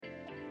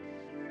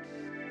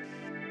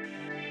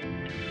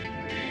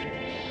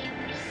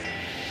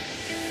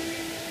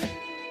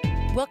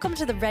Welcome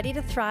to the Ready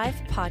to Thrive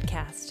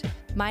podcast.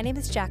 My name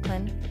is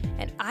Jacqueline,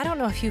 and I don't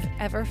know if you've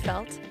ever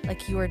felt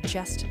like you are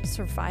just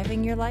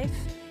surviving your life.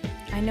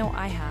 I know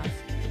I have,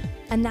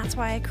 and that's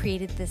why I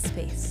created this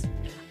space.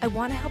 I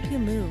want to help you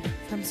move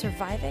from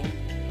surviving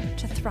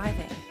to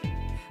thriving.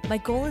 My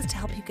goal is to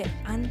help you get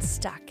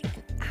unstuck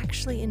and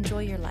actually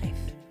enjoy your life.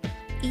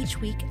 Each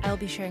week, I'll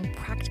be sharing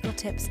practical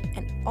tips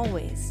and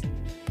always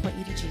point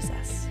you to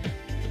Jesus.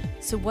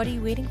 So what are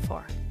you waiting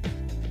for?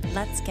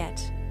 Let's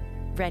get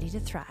ready to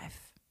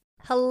thrive.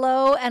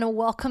 Hello and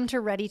welcome to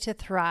Ready to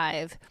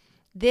Thrive.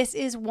 This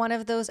is one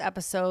of those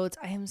episodes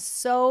I am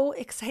so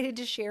excited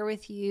to share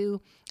with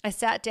you. I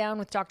sat down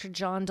with Dr.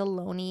 John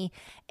Deloney,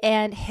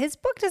 and his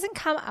book doesn't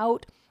come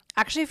out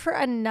actually for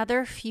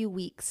another few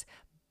weeks,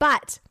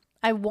 but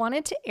I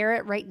wanted to air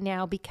it right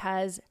now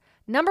because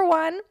number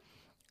one,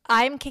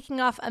 I'm kicking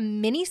off a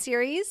mini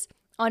series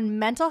on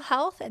mental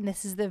health, and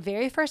this is the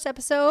very first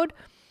episode.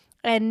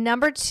 And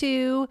number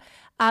two,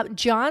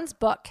 John's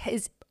book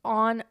is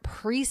on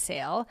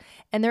pre-sale,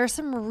 and there are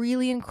some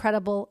really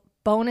incredible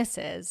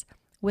bonuses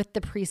with the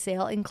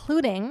pre-sale,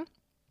 including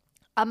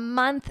a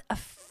month of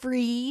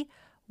free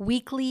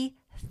weekly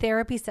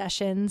therapy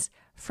sessions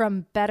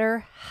from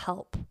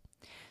BetterHelp.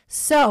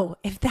 So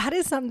if that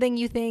is something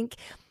you think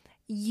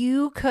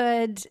you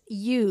could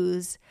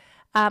use,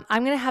 I'm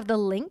going to have the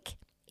link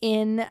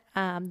in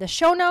the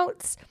show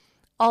notes,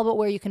 all about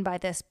where you can buy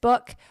this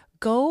book.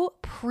 Go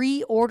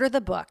pre-order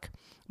the book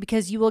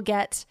because you will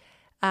get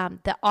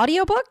the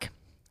audiobook,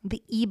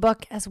 the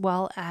ebook, as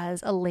well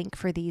as a link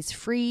for these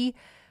free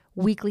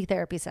weekly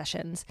therapy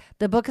sessions.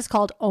 The book is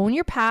called Own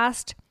Your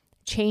Past,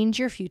 Change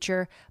Your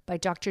Future by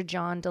Dr.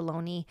 John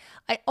Deloney.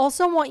 I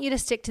also want you to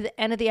stick to the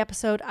end of the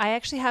episode. I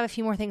actually have a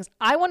few more things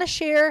I want to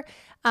share,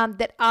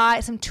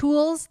 some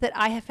tools that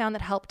I have found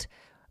that helped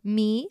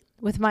me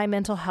with my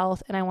mental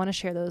health, and I want to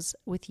share those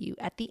with you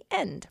at the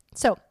end.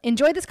 So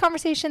enjoy this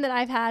conversation that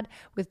I've had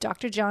with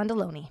Dr. John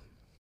Deloney.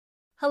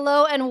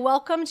 Hello and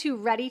welcome to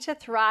Ready to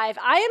Thrive.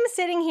 I am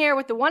sitting here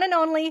with the one and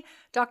only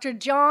Dr.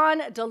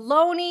 John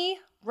Deloney,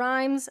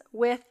 rhymes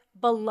with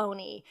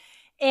baloney.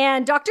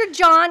 And Dr.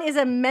 John is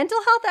a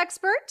mental health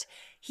expert.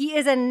 He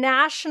is a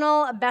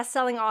national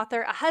best-selling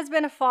author, a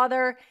husband, a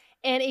father,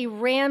 and a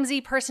Ramsey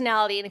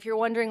personality. And if you're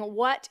wondering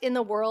what in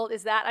the world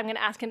is that, I'm going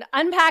to ask him to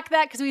unpack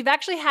that because we've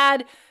actually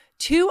had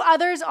two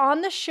others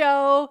on the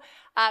show,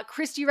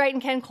 Christy Wright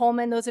and Ken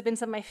Coleman. Those have been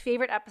some of my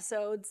favorite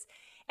episodes.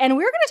 And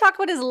we're going to talk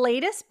about his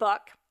latest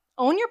book,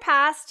 Own Your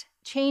Past,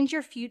 Change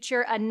Your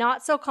Future, a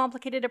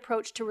not-so-complicated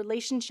approach to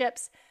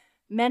relationships,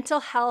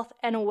 mental health,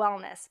 and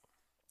wellness.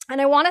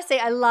 And I want to say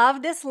I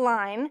love this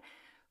line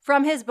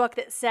from his book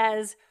that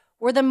says,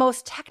 "We're the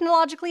most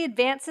technologically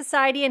advanced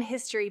society in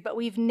history, but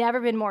we've never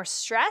been more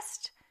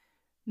stressed,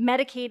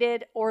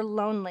 medicated, or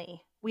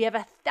lonely. We have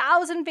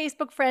 1,000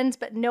 Facebook friends,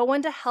 but no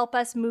one to help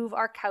us move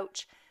our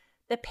couch.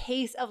 The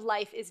pace of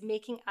life is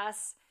making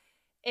us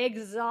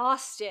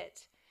exhausted."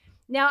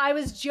 Now, I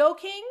was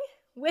joking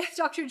with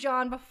Dr.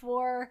 John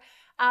before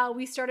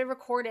we started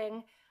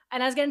recording,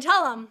 and I was going to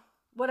tell him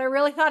what I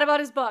really thought about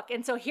his book.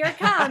 And so here it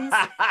comes.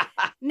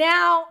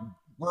 Now,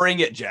 bring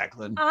it,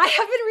 Jacqueline. I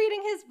have been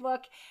reading his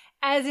book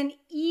as an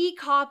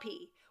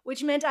e-copy,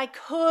 which meant I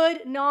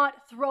could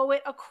not throw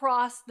it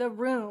across the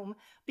room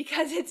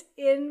because it's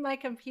in my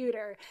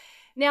computer.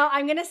 Now,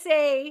 I'm going to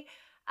say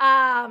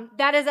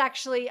that is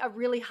actually a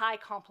really high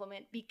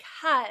compliment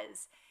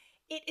because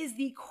it is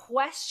the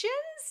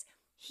questions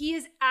he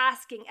is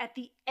asking at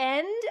the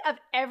end of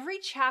every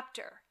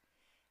chapter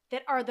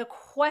that are the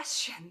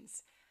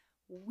questions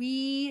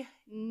we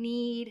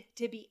need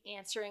to be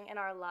answering in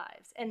our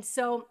lives. And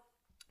so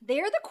they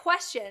are the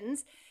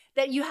questions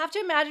that you have to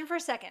imagine for a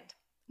second.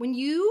 When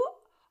you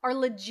are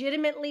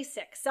legitimately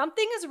sick,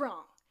 something is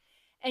wrong,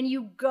 and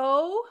you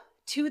go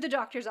to the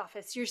doctor's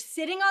office, you're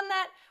sitting on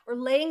that or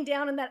laying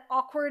down in that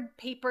awkward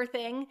paper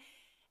thing,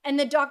 and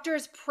the doctor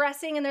is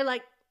pressing and they're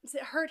like, "Does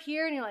it hurt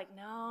here?" And you're like,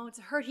 "No, it's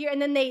hurt here."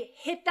 And then they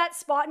hit that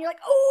spot and you're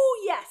like,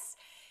 "Oh, yes."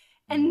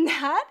 And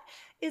that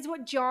is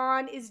what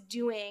John is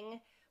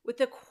doing with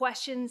the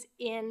questions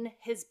in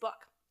his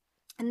book.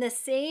 In the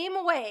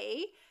same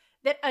way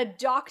that a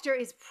doctor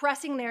is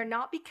pressing there,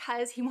 not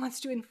because he wants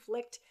to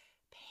inflict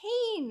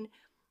pain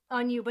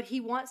on you, but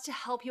he wants to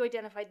help you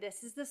identify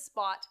this is the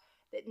spot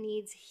that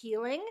needs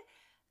healing.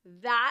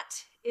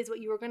 That is what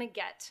you are going to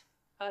get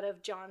out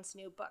of John's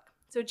new book.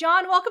 So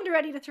John, welcome to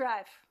Ready to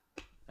Thrive.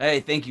 Hey,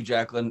 thank you,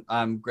 Jacqueline.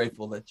 I'm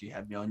grateful that you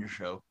had me on your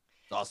show.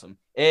 It's awesome.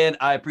 And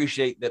I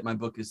appreciate that my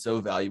book is so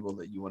valuable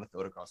that you want to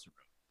throw it across the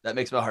room. That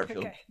makes my heart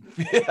feel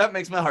that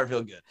makes my heart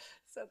feel good.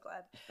 So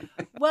glad.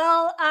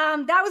 Well,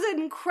 that was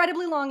an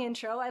incredibly long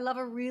intro. I love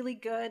a really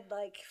good,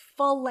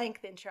 full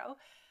length intro.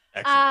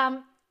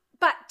 Excellent.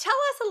 But tell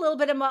us a little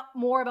bit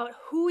more about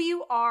who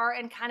you are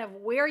and kind of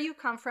where you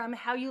come from,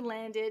 how you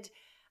landed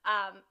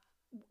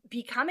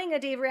becoming a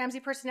Dave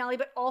Ramsey personality,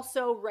 but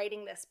also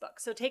writing this book.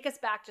 So take us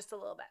back just a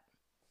little bit.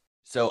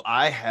 So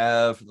I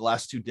have, for the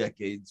last 2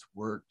 decades,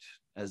 worked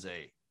as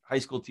a high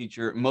school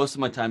teacher. Most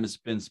of my time has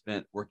been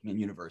spent working in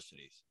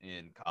universities,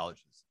 in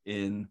colleges,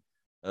 in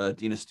a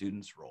dean of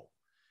students role.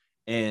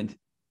 And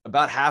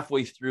about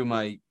halfway through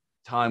my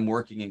time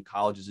working in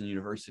colleges and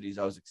universities,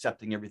 I was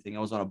accepting everything.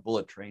 I was on a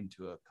bullet train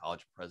to a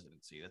college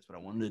presidency. That's what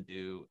I wanted to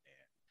do.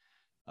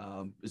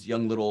 And this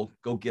young little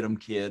go get 'em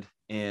kid.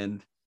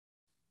 And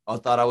I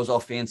thought I was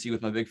all fancy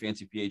with my big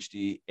fancy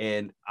PhD.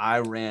 And I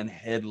ran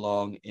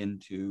headlong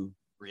into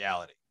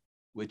reality,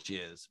 which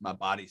is my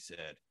body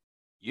said,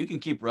 you can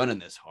keep running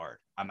this hard.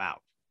 I'm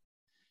out.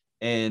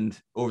 And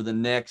over the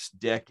next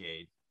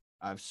decade,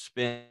 I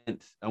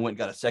went and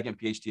got a second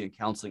PhD in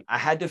counseling. I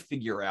had to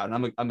figure out,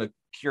 and I'm a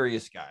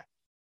curious guy.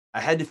 I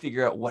had to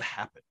figure out what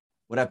happened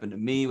to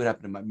me, what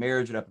happened to my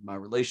marriage, what happened to my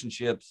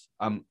relationships.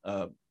 I'm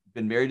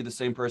been married to the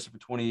same person for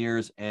 20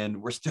 years,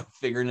 and we're still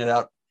figuring it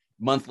out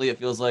monthly, it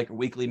feels like, or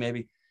weekly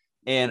maybe.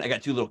 And I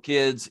got 2 little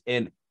kids,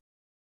 and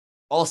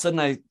all of a sudden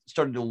I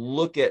started to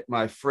look at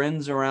my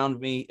friends around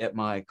me, at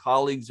my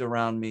colleagues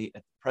around me,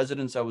 at the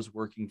presidents I was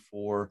working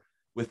for,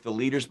 with the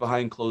leaders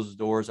behind closed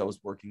doors I was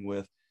working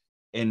with,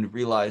 and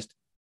realized,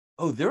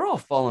 oh, they're all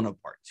falling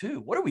apart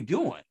too. What are we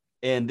doing?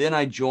 And then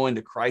I joined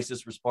a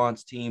crisis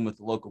response team with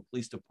the local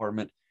police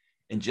department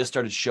and just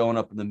started showing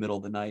up in the middle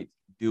of the night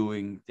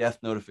doing death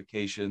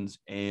notifications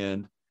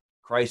and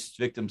crisis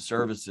victim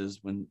services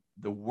when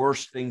the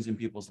worst things in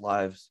people's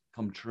lives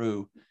come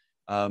true.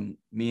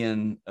 Me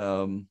and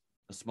a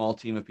small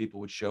team of people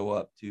would show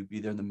up to be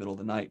there in the middle of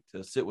the night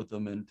to sit with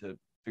them and to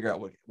figure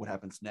out what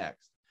happens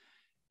next.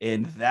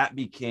 And that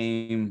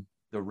became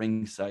the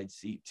ringside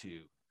seat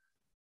to,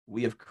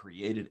 we have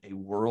created a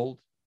world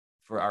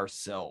for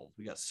ourselves.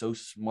 We got so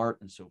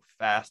smart and so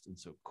fast and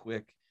so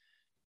quick.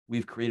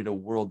 We've created a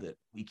world that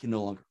we can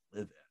no longer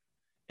live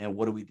in. And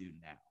what do we do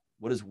now?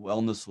 What does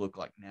wellness look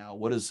like now?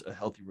 What does a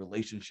healthy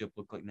relationship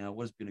look like now?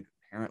 What does being a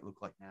good parent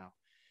look like now?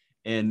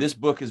 And this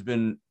book has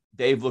been,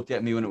 Dave looked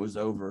at me when it was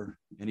over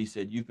and he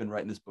said, you've been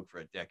writing this book for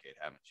a decade,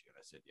 haven't you? And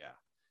I said, yeah.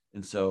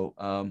 And so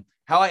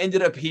how I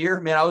ended up here,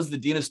 man, I was the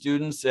dean of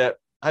students I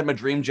had my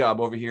dream job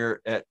over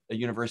here at a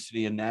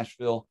university in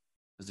Nashville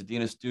as a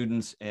dean of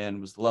students and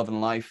was loving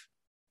life.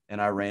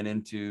 And I ran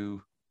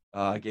into,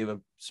 I gave a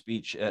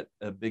speech at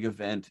a big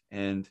event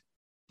and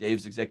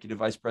Dave's executive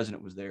vice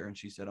president was there. And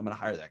she said, I'm going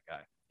to hire that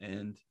guy.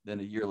 And then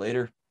a year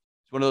later,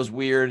 it's one of those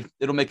weird,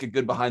 it'll make a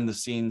good behind the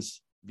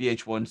scenes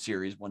VH1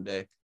 series one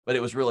day, but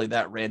it was really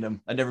that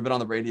random. I'd never been on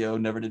the radio,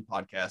 never did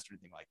podcast or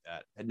anything like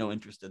that. Had no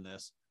interest in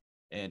this.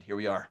 And here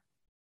we are.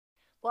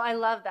 Well, I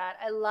love that.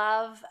 I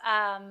love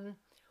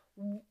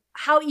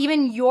how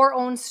even your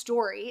own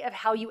story of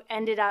how you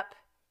ended up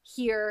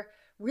here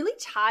really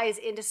ties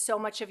into so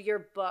much of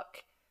your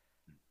book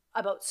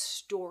about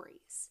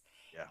stories.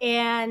 Yeah.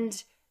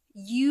 And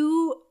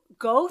you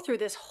go through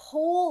this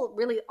whole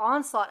really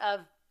onslaught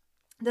of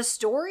the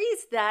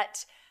stories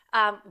that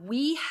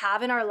we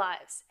have in our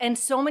lives. And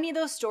so many of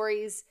those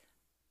stories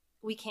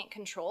we can't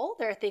control.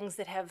 There are things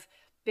that have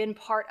been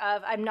part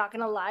of, I'm not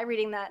going to lie,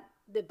 reading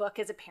the book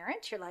as a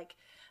parent, you're like,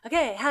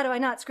 okay, how do I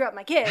not screw up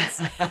my kids?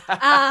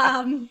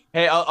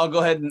 Hey, I'll go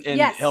ahead and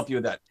yes, help you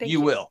with that.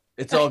 You will.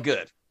 It's all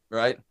good,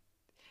 right?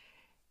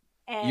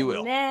 And you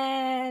will.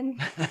 Then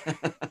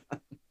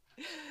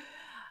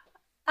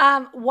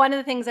one of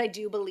the things I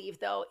do believe,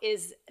 though,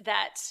 is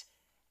that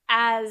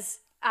as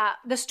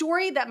the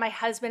story that my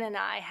husband and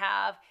I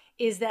have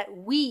is that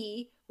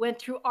we went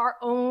through our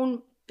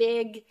own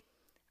big,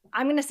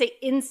 I'm going to say,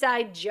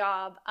 inside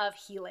job of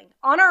healing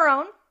on our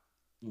own.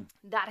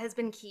 That has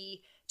been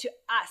key to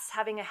us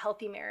having a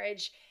healthy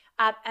marriage,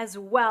 as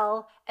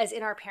well as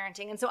in our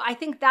parenting. And so I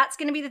think that's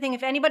going to be the thing.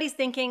 If anybody's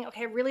thinking,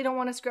 okay, I really don't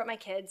want to screw up my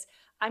kids,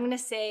 I'm going to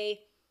say,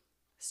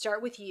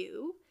 start with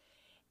you.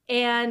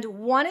 And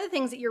one of the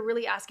things that you're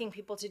really asking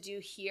people to do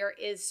here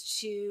is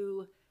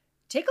to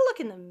take a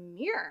look in the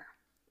mirror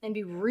and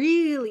be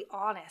really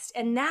honest.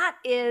 And that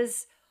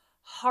is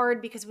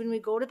hard because when we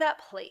go to that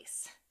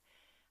place,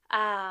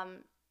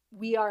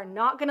 we are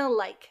not going to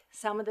like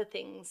some of the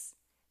things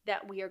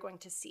that we are going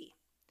to see.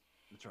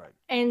 That's right.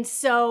 And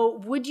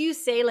so would you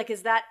say, like,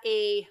 is that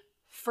a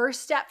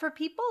first step for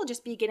people,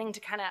 just beginning to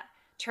kind of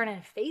turn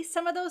and face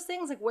some of those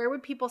things? Like, where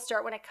would people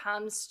start when it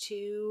comes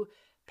to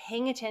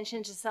paying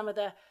attention to some of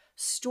the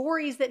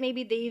stories that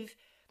maybe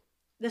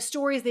the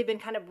stories they've been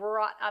kind of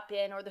brought up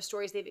in, or the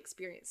stories they've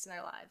experienced in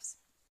their lives?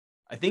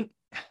 I think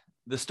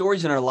the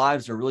stories in our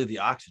lives are really the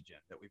oxygen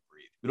that we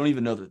breathe. We don't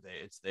even know that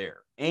it's there,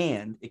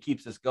 and it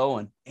keeps us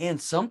going. And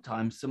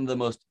sometimes some of the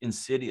most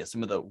insidious,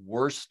 some of the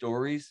worst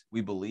stories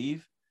we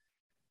believe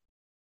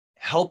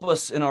help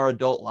us in our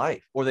adult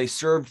life, or they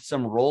served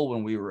some role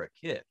when we were a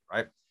kid,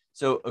 right?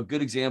 So a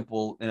good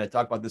example, and I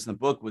talk about this in the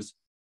book, was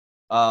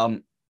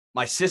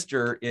my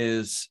sister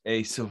is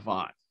a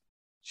savant.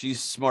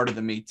 She's smarter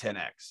than me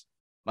 10x.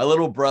 My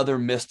little brother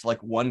missed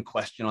like one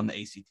question on the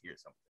ACT or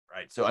something,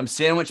 right? So I'm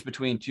sandwiched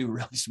between 2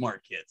 really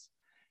smart kids.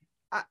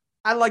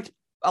 I like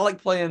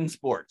playing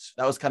sports.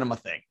 That was kind of my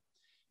thing.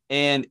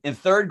 And in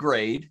 3rd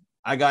grade,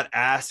 I got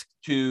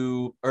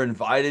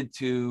invited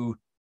to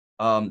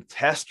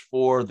test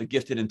for the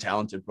gifted and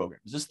talented program.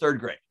 This is 3rd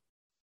grade.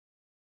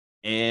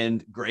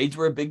 And grades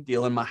were a big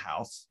deal in my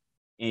house.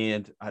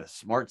 And I had a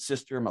smart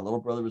sister. My little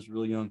brother was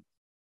really young.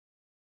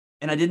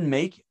 And I didn't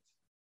make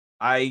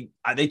it.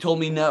 They told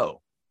me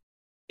no.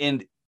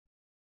 And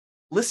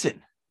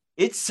listen,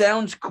 it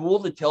sounds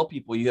cool to tell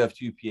people you have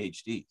 2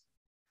 PhDs.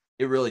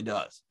 It really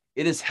does.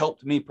 It has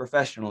helped me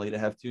professionally to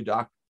have 2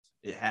 doctorates.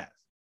 It has.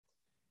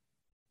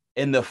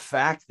 And the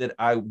fact that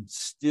I'm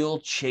still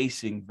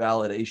chasing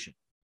validation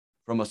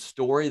from a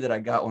story that I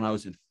got when I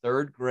was in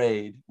 3rd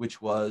grade,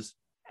 which was,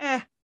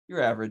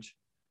 you're average,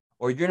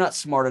 or you're not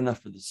smart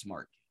enough for the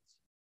smart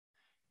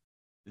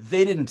kids.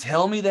 They didn't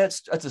tell me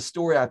that's a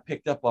story I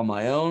picked up on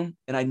my own,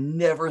 and I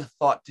never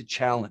thought to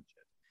challenge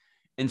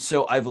it. And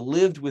so I've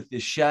lived with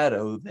this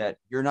shadow that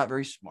you're not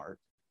very smart.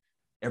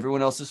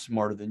 Everyone else is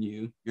smarter than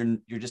you.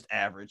 You're just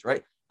average,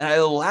 right? And I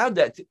allowed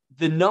that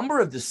the number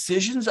of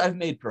decisions I've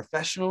made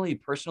professionally,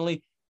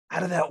 personally,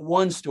 out of that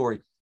one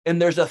story.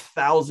 And there's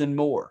 1,000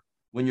 more.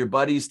 When your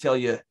buddies tell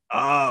you,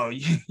 oh,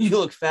 you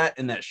look fat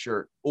in that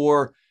shirt.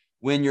 Or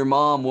when your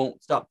mom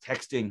won't stop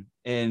texting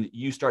and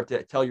you start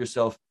to tell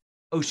yourself,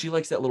 oh, she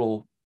likes that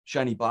little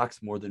shiny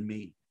box more than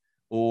me.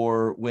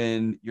 Or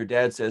when your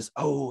dad says,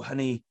 oh,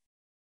 honey,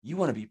 you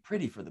want to be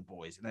pretty for the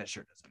boys, and that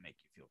shirt doesn't make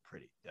you feel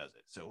pretty, does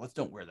it? So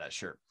don't wear that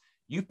shirt.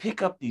 You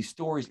pick up these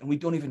stories and we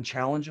don't even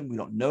challenge them. We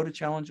don't know to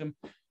challenge them.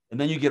 And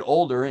then you get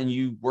older and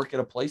you work at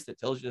a place that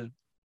tells you,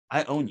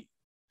 I own you.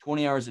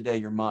 20 hours a day,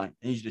 you're mine.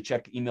 I need you to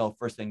check email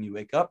first thing you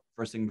wake up,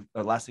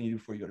 last thing you do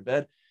before you go to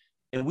bed.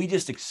 And we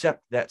just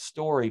accept that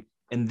story.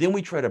 And then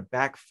we try to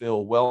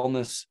backfill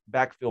wellness,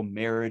 backfill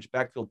marriage,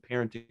 backfill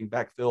parenting,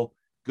 backfill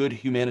good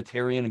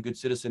humanitarian and good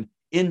citizen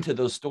into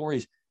those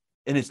stories.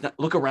 And it's not,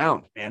 look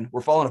around, man,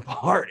 we're falling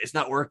apart. It's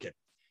not working.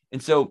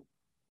 And so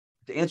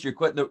to answer your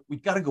question,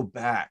 we've got to go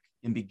back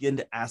and begin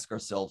to ask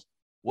ourselves,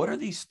 what are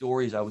these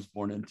stories I was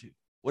born into?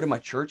 What did my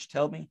church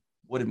tell me?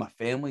 What did my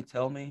family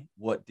tell me?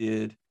 What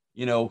did,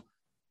 we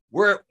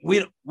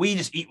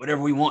just eat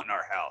whatever we want in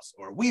our house,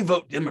 or we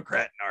vote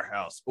Democrat in our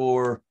house,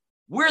 or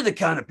we're the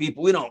kind of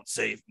people, we don't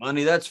save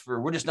money.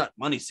 We're just not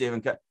money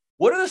saving.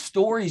 What are the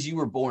stories you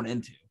were born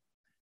into?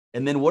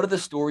 And then what are the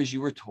stories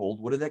you were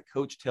told? What did that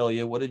coach tell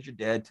you? What did your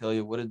dad tell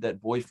you? What did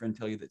that boyfriend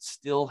tell you that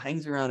still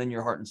hangs around in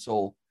your heart and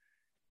soul?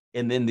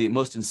 And then the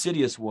most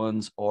insidious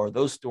ones are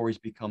those stories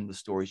become the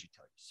stories you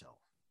tell yourself.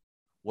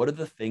 What are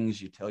the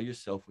things you tell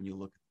yourself when you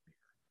look at the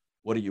mirror?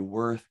 What are you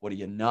worth? What are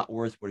you not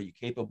worth? What are you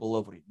capable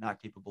of? What are you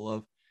not capable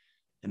of?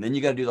 And then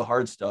you got to do the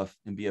hard stuff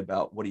and be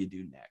about, what do you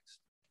do next?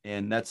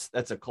 And that's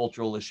a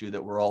cultural issue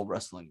that we're all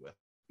wrestling with.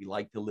 We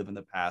like to live in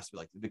the past. We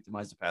like to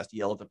victimize the past,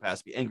 yell at the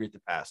past, be angry at the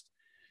past.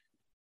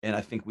 And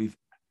I think we've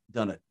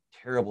done a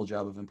terrible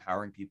job of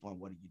empowering people on,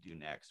 what do you do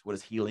next? What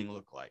does healing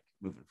look like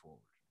moving forward?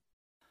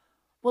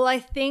 Well, I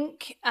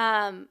think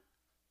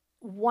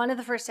one of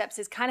the first steps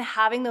is kind of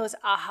having those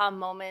aha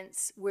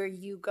moments where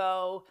you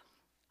go,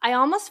 I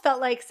almost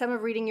felt like some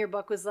of reading your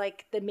book was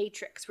like The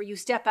Matrix, where you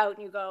step out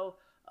and you go,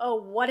 oh,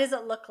 what does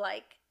it look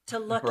like to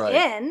look Right.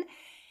 in?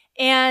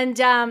 And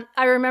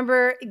I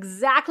remember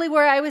exactly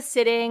where I was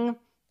sitting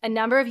a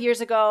number of years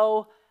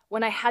ago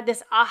when I had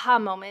this aha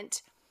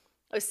moment.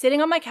 I was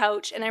sitting on my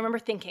couch and I remember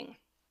thinking,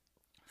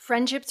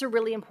 friendships are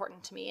really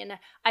important to me. And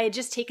I had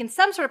just taken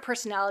some sort of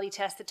personality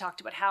test that talked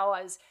about how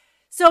I was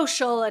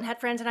social and had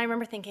friends. And I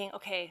remember thinking,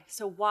 okay,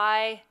 so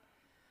why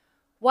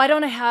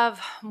don't I have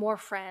more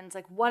friends?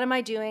 Like, what am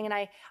I doing? And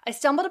I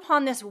stumbled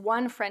upon this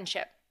one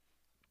friendship,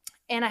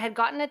 and I had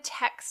gotten a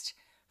text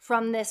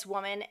from this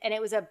woman, and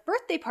it was a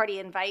birthday party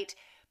invite,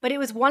 but it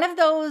was one of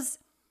those,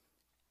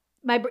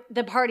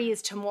 the party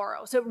is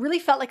tomorrow. So it really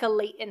felt like a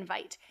late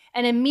invite.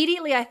 And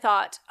immediately I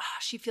thought, oh,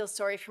 she feels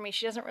sorry for me.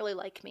 She doesn't really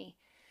like me.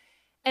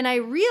 And I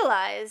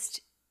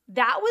realized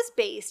that was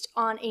based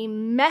on a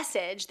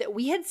message that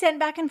we had sent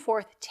back and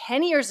forth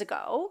 10 years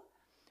ago,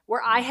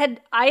 where I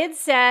had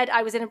said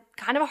I was in a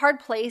kind of a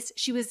hard place.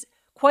 She was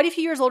quite a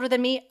few years older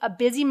than me, a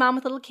busy mom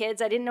with little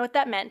kids. I didn't know what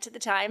that meant at the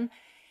time.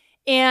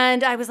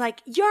 And I was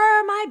like,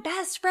 you're my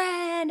best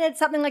friend, and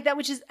something like that,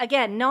 which is,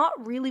 again,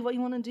 not really what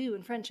you want to do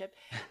in friendship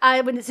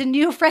when it's a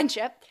new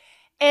friendship.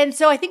 And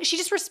so I think she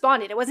just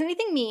responded. It wasn't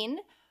anything mean,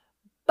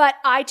 but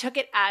I took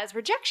it as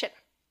rejection.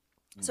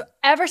 So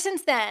ever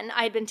since then,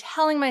 I had been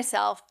telling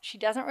myself, she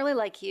doesn't really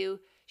like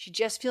you. She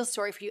just feels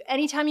sorry for you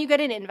anytime you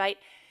get an invite.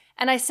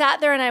 And I sat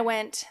there and I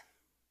went,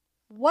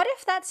 what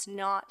if that's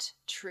not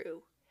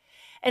true?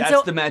 And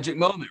that's the magic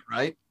moment,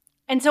 right?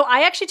 And so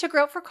I actually took her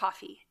out for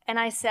coffee and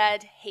I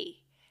said, hey,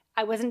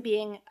 I wasn't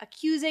being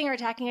accusing or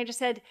attacking. I just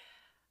said,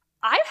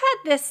 I've had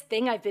this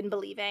thing I've been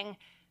believing,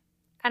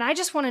 and I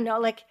just want to know,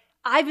 like,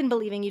 I've been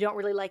believing you don't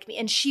really like me.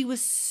 And she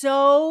was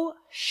so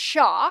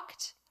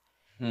shocked.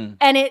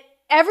 And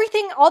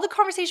everything, all the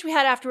conversation we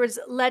had afterwards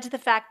led to the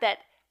fact that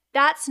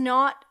that's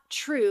not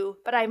true.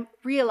 But I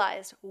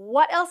realized,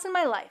 what else in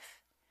my life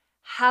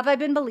have I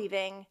been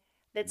believing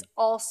that's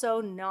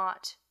also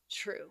not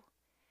true?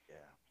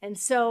 And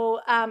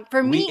so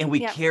for me... We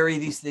carry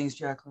these things,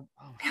 Jacqueline.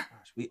 Oh my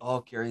gosh, we all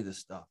carry this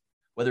stuff.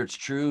 Whether it's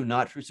true,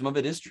 not true. Some of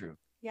it is true.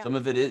 Yeah. Some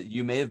of it is,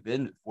 you may have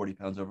been 40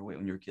 pounds overweight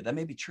when you were a kid. That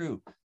may be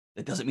true.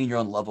 That doesn't mean you're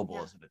unlovable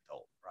Yeah. as an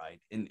adult, right?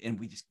 And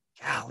we just,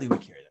 golly, we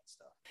carry that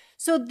stuff.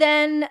 So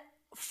then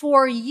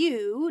for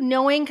you,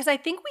 knowing, because I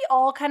think we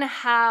all kind of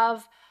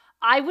have,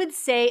 I would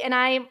say, and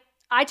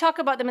I talk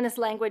about them in this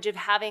language of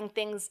having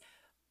things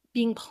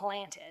being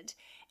planted.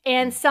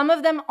 And some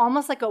of them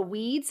almost like a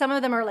weed. Some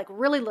of them are like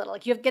really little.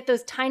 Like you get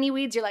those tiny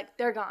weeds, you're like,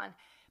 they're gone.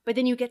 But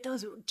then you get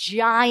those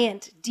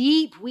giant,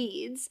 deep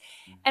weeds.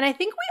 And I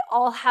think we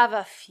all have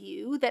a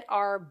few that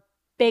are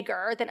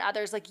bigger than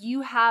others. Like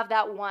you have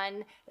that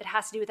one that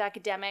has to do with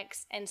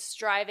academics and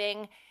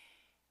striving.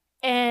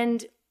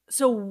 And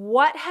so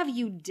what have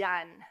you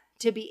done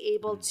to be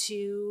able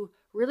to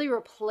really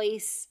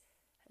replace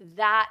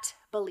that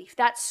belief,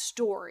 that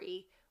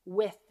story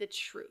with the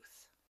truth?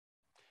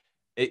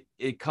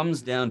 It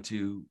comes down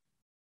to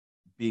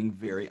being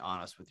very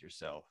honest with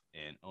yourself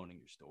and owning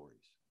your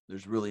stories.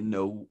 There's really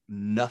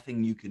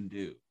nothing you can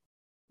do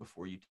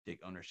before you take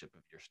ownership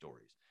of your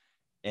stories.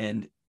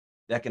 And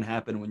that can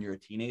happen when you're a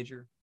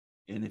teenager.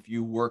 And if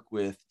you work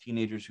with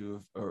teenagers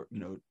who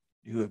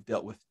have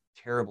dealt with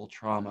terrible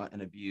trauma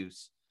and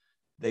abuse,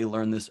 they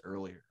learn this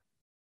earlier.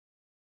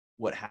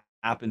 What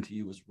happened to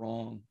you was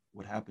wrong.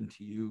 What happened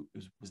to you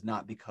was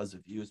not because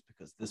of you. It's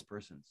because this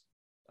person's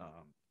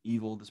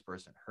evil. This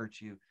person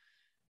hurt you.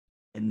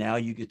 And now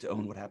you get to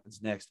own what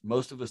happens next.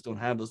 Most of us don't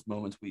have those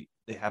moments.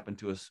 They happen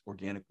to us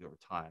organically over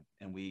time.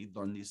 And we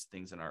learn these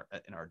things in our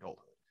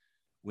adulthood.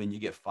 When you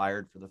get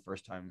fired for the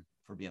first time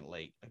for being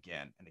late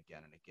again and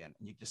again and again,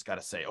 and you just got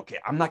to say, okay,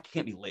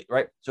 can't be late,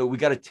 right? So we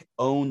got to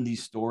own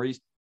these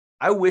stories.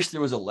 I wish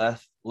there was a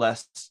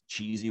less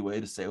cheesy way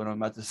to say what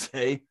I'm about to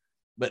say,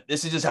 but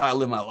this is just how I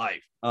live my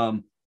life.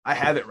 I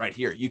have it right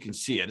here. You can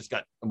see it. It's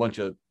got a bunch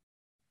of,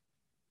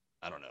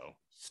 I don't know,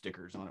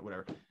 stickers on it,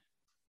 whatever.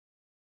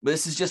 But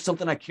this is just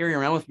something I carry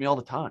around with me all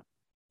the time.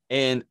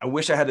 And I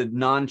wish I had a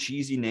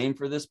non-cheesy name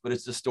for this, but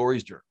it's the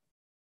stories journal.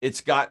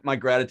 It's got my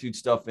gratitude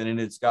stuff in it.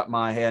 It's got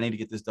my, hey, I need to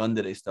get this done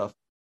today stuff.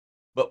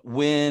 But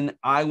when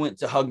I went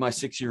to hug my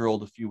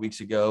 6-year-old a few weeks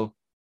ago,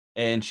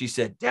 and she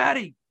said,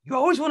 Daddy, you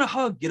always want to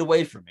hug, get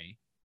away from me.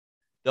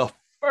 The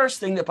first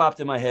thing that popped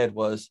in my head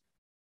was,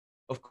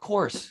 of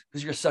course,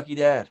 because you're a sucky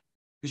dad,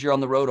 because you're on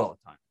the road all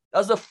the time. That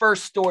was the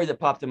first story that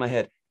popped in my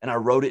head, and I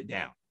wrote it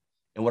down.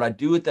 And what I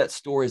do with that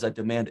story is I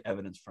demand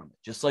evidence from it,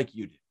 just like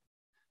you do.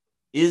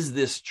 Is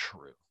this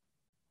true?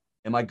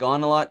 Am I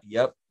gone a lot?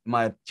 Yep. Am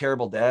I a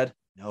terrible dad?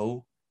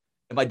 No.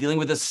 Am I dealing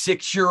with a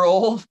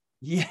 6-year-old?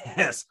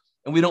 Yes.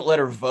 And we don't let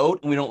her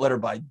vote, and we don't let her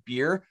buy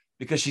beer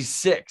because she's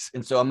 6.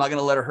 And so I'm not going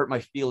to let her hurt my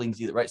feelings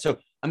either, right? So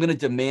I'm going to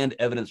demand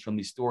evidence from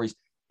these stories.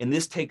 And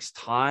this takes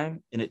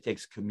time, and it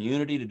takes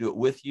community to do it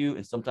with you.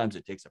 And sometimes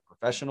it takes a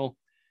professional.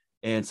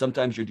 And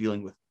sometimes you're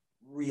dealing with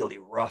really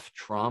rough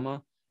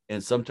trauma.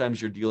 And sometimes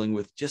you're dealing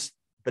with just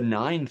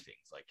benign things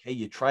like, hey,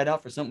 you tried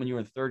out for something when you were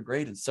in 3rd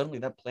grade, and suddenly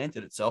that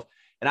planted itself.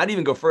 And I'd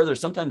even go further.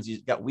 Sometimes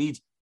you've got weeds.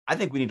 I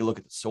think we need to look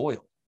at the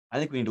soil. I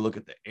think we need to look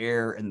at the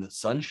air and the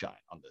sunshine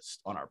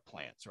on our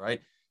plants,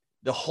 right?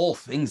 The whole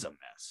thing's a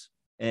mess,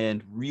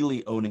 and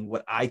really owning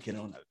what I can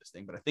own out of this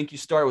thing. But I think you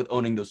start with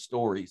owning those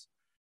stories,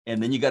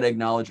 and then you got to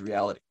acknowledge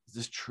reality. Is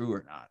this true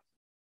or not?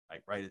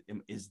 Like, right?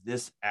 Is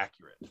this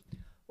accurate?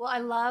 Well, I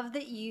love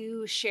that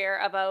you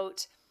share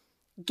about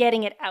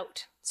getting it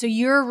out. So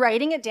you're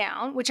writing it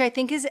down, which I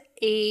think is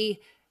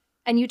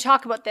and you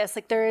talk about this,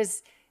 like there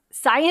is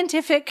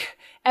scientific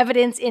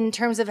evidence in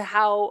terms of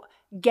how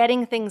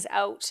getting things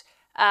out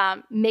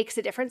makes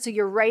a difference. So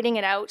you're writing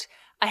it out.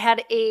 I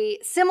had a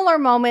similar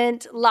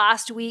moment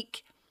last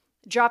week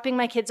dropping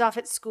my kids off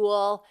at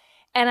school,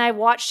 and I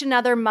watched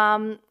another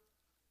mom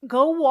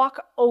go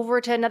walk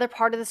over to another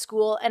part of the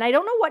school. And I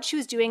don't know what she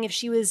was doing, if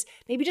she was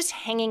maybe just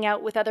hanging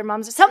out with other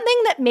moms, something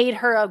that made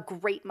her a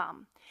great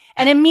mom.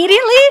 And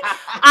immediately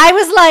I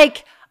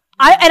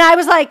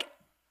was like,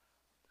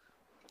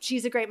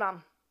 she's a great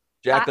mom.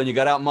 Jacqueline, you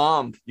got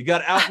out-mommed. You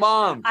got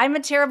out-mommed. I'm a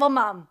terrible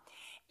mom.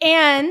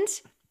 And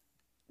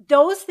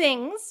those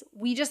things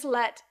we just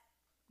let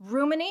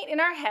ruminate in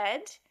our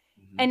head.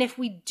 Mm-hmm. And if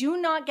we do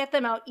not get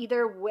them out,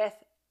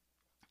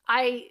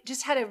 I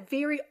just had a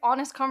very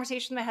honest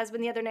conversation with my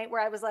husband the other night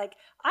where I was like,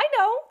 I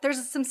know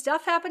there's some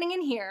stuff happening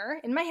in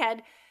here in my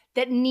head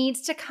that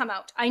needs to come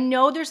out. I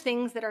know there's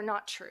things that are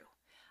not true.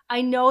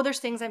 I know there's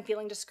things I'm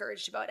feeling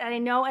discouraged about. And I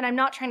know, and I'm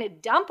not trying to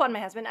dump on my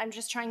husband. I'm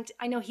just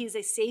I know he's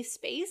a safe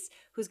space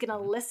who's going to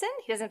listen.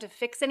 He doesn't have to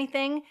fix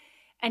anything.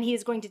 And he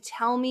is going to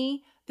tell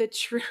me the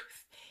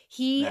truth.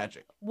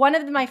 Magic. One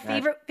of my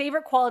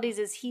favorite qualities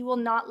is he will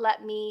not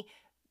let me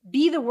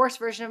be the worst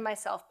version of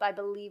myself by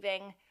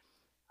believing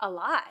a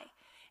lie.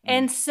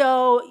 And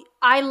so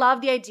I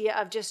love the idea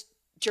of just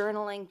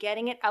journaling,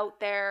 getting it out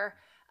there,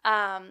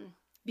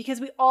 because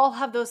we all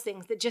have those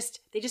things that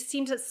they just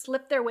seem to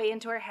slip their way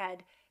into our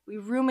head. We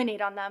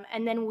ruminate on them,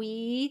 and then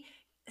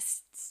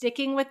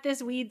sticking with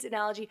this weeds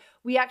analogy,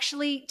 we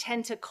actually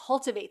tend to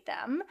cultivate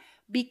them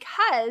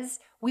because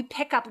we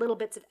pick up little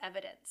bits of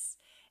evidence.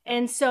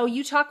 And so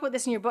you talk about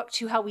this in your book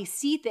too, how we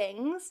see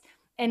things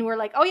and we're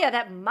like, oh yeah,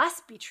 that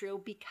must be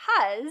true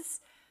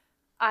because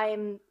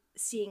I'm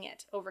seeing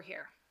it over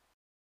here.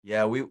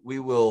 Yeah, we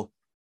will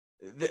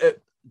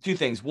Two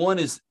things. One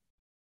is,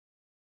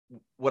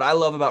 what I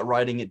love about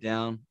writing it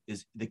down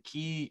is the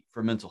key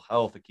for mental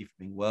health, the key for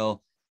being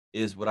well,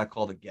 is what I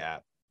call the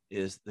gap,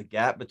 is the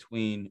gap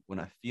between when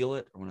I feel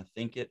it or when I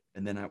think it,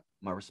 and then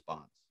my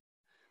response.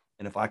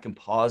 And if I can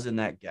pause in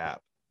that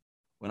gap,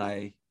 when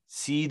I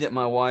see that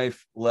my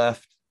wife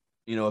left,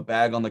 a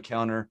bag on the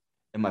counter,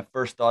 and my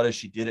first thought is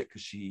she did it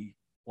because she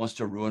wants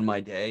to ruin my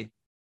day,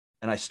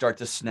 and I start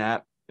to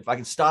snap, if I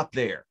can stop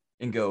there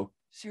and go,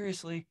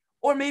 seriously,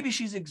 or maybe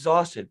she's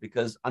exhausted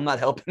because I'm not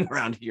helping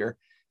around here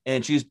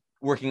and she's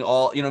working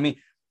all, you know what I mean?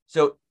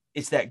 So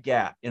it's that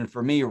gap. And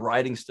for me,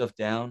 writing stuff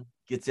down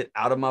gets it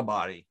out of my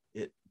body.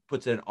 It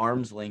puts it at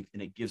arm's length,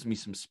 and it gives me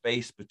some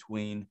space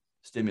between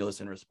stimulus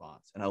and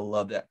response. And I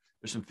love that.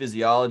 There's some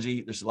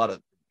physiology. There's a lot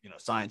of,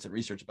 science and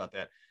research about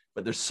that,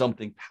 but there's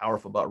something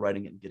powerful about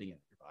writing it and getting it in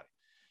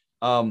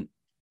your body.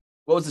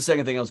 What was the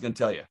second thing I was going to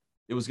tell you?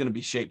 It was going to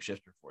be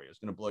shapeshifter for you. It's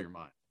going to blow your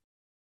mind.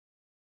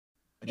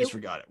 I just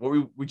forgot it. What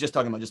were we just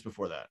talking about just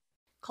before that?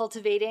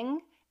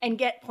 Cultivating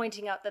and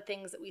pointing out the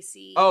things that we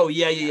see. Oh,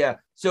 yeah.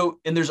 So,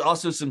 and there's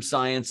also some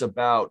science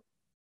about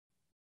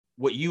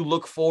what you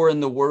look for in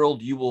the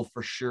world, you will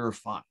for sure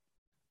find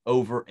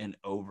over and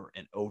over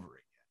and over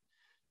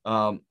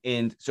again.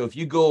 And so if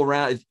you go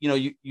around,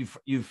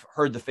 you've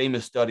heard the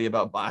famous study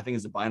about, I think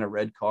it's buying a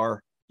red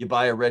car. You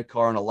buy a red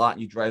car on a lot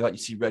and you drive out, you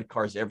see red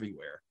cars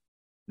everywhere.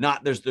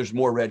 Not there's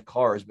more red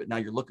cars, but now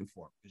you're looking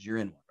for them because you're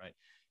in one, right?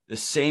 The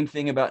same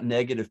thing about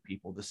negative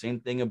people, the same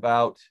thing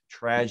about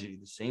tragedy,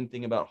 the same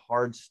thing about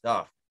hard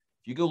stuff.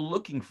 If you go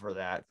looking for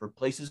that, for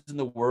places in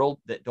the world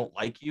that don't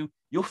like you,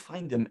 you'll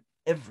find them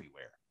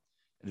everywhere.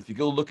 And if you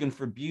go looking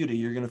for beauty,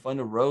 you're going to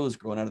find a rose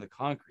growing out of the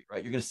concrete,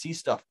 right? You're going to see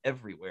stuff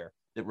everywhere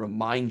that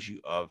reminds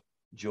you of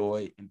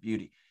joy and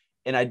beauty.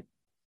 And I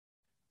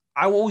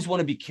always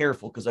want to be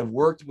careful because I've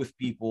worked with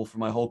people for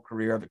my whole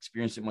career. I've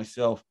experienced it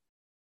myself.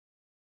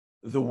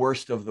 The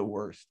worst of the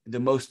worst,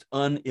 the most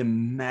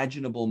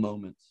unimaginable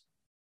moments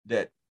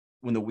that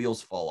when the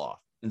wheels fall off.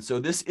 And so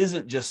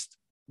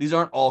these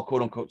aren't all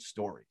quote unquote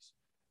stories.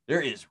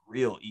 There is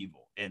real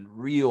evil and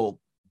real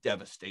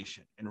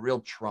devastation and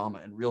real trauma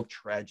and real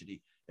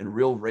tragedy and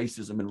real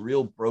racism and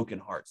real broken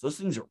hearts. Those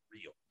things are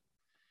real.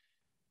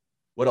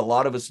 What a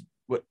lot of us,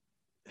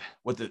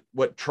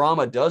 what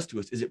trauma does to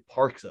us is it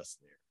parks us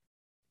there.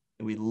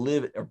 And we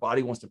live it. Our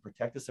body wants to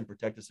protect us and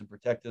protect us and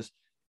protect us.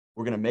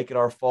 We're going to make it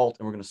our fault,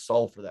 and we're going to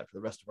solve for that for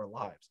the rest of our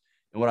lives.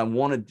 And what I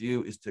want to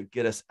do is to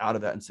get us out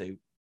of that and say,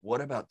 what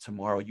about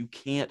tomorrow? You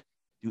can't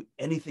do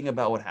anything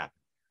about what happened.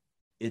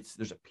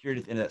 There's a period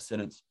at the end of that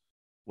sentence.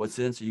 What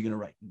sentence are you going to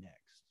write next?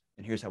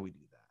 And here's how we do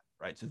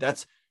that, right? So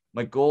that's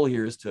my goal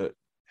here, is to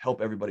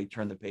help everybody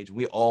turn the page.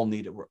 We all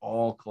need it. We're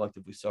all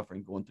collectively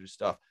suffering, going through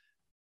stuff.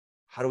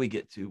 How do we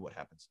get to what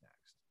happens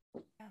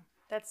next? Yeah,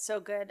 that's so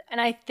good.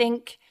 And I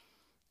think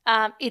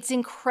it's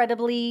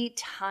incredibly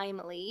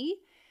timely,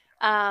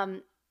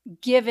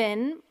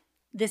 given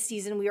this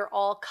season we are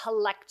all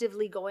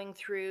collectively going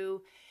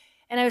through.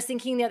 And I was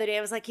thinking the other day,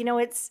 I was like,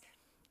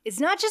 it's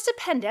not just a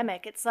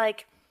pandemic. It's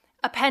like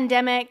a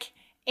pandemic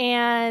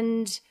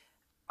and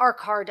our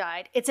car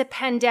died. It's a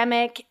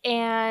pandemic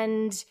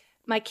and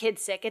my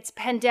kid's sick. It's a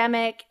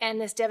pandemic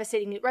and this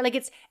devastating news, right?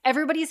 Like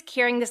everybody's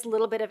carrying this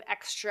little bit of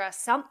extra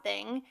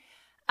something.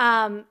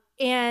 And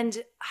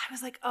I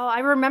was like, I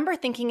remember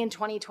thinking in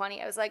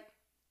 2020, I was like,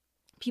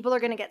 people are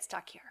going to get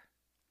stuck here.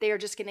 They are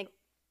just going to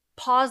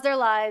pause their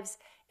lives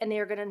and they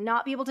are going to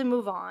not be able to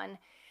move on.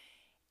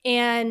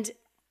 And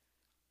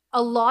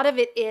a lot of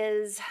it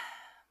is,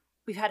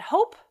 we've had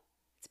hope,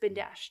 it's been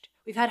dashed.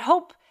 We've had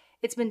hope,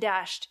 it's been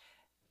dashed.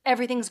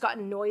 Everything's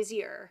gotten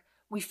noisier.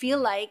 We feel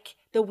like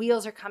the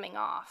wheels are coming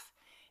off.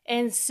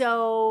 And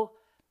so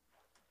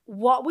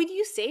what would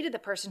you say to the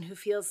person who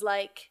feels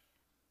like,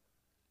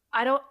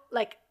 I'm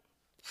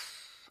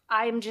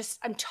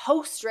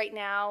toast right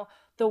now.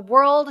 The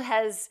world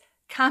has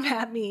come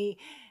at me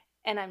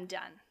and I'm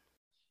done.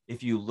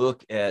 If you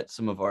look at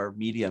some of our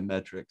media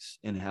metrics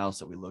in-house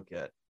that we look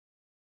at,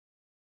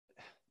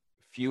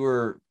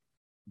 fewer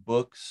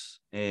books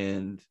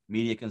and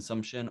media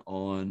consumption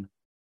on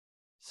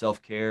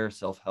self-care,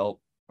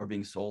 self-help are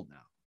being sold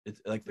now.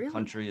 It's like the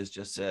country has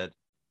just said,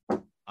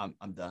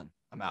 I'm done.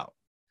 I'm out.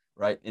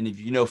 Right. And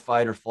if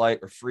fight or flight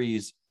or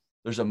freeze,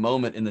 there's a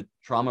moment in the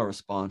trauma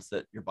response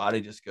that your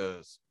body just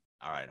goes,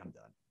 all right, I'm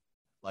done.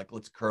 Like,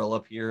 let's curl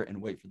up here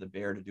and wait for the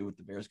bear to do what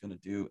the bear's going to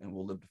do, and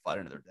we'll live to fight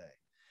another day.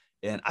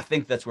 And I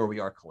think that's where we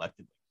are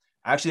collectively.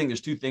 I actually think there's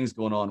two things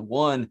going on.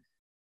 One,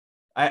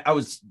 I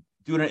was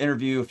doing an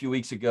interview a few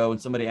weeks ago, and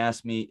somebody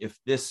asked me if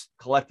this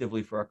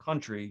collectively for our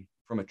country,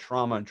 from a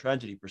trauma and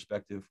tragedy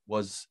perspective,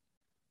 was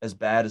as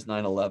bad as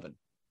 9/11,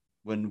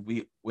 when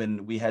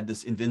we had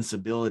this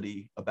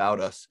invincibility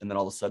about us, and then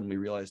all of a sudden we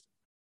realized,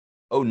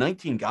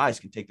 19 guys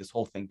can take this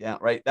whole thing down,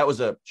 right? That was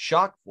a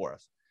shock for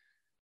us.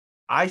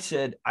 I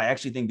said, I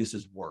actually think this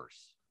is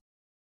worse.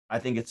 I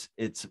think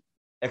it's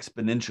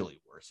exponentially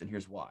worse, and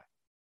here's why.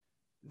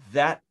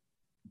 That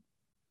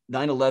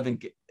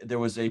 9/11, there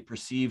was a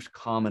perceived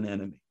common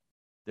enemy.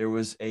 There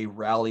was a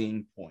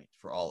rallying point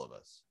for all of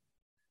us.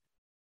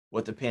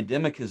 What the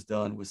pandemic has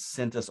done was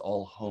sent us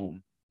all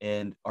home,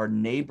 and our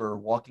neighbor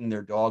walking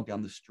their dog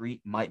down the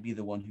street might be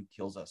the one who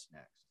kills us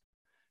next.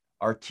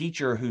 Our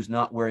teacher who's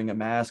not wearing a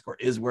mask or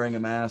is wearing a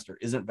mask or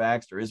isn't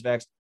vaxxed or is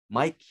vaxxed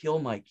might kill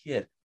my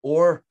kid,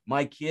 or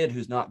my kid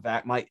who's not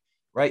vax might,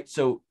 right?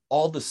 So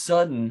all of a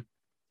sudden,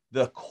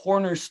 the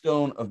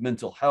cornerstone of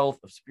mental health,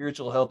 of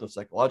spiritual health, of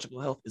psychological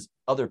health is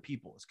other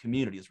people, is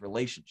community, is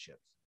relationships.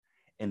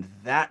 And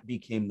that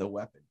became the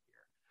weapon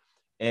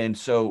here. And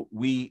so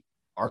we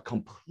are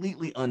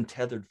completely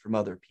untethered from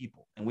other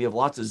people. And we have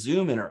lots of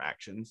Zoom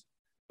interactions,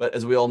 but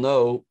as we all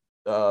know,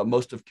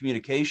 most of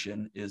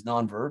communication is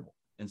nonverbal.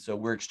 And so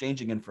we're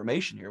exchanging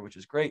information here, which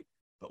is great,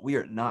 but we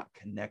are not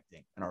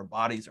connecting, and our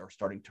bodies are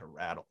starting to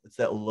rattle. It's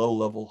that low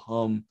level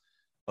hum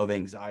of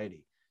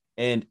anxiety.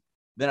 And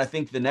then I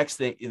think the next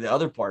thing, the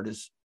other part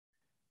is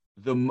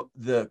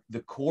the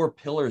core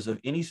pillars of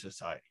any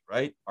society,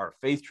 right? Our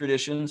faith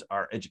traditions,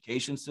 our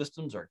education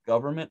systems, our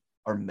government,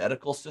 our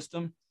medical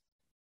system,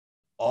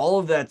 all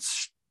of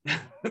that's,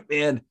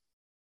 man,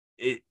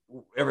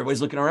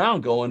 everybody's looking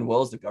around going,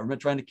 well, is the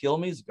government trying to kill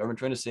me? Is the government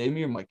trying to save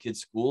me? Or my kid's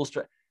school's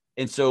trying?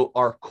 And so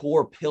our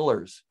core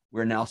pillars,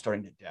 we're now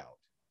starting to doubt.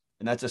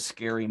 And that's a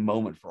scary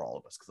moment for all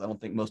of us, because I don't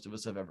think most of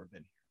us have ever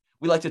been here.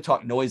 We like to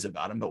talk noise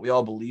about them, but we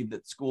all believe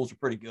that schools are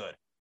pretty good.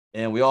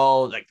 And we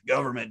all like the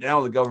government,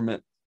 down with the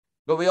government.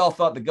 But we all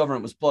thought the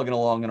government was plugging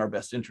along in our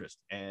best interest.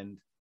 And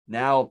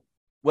now,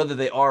 whether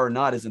they are or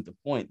not isn't the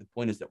point. The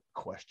point is that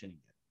we're questioning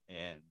it.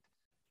 And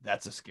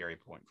that's a scary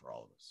point for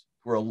all of us.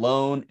 We're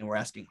alone and we're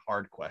asking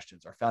hard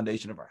questions. Our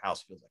foundation of our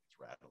house feels like it's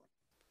rattling.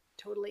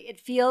 Totally. It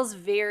feels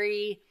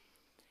very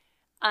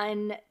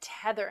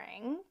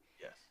untethering.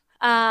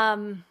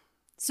 Yes.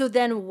 So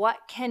then what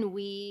can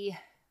we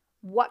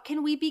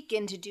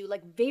begin to do?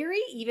 Like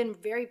even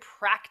very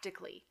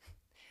practically,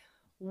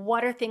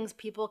 what are things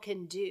people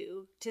can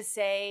do to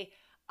say,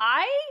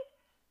 I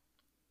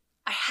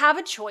have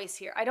a choice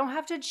here. I don't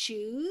have to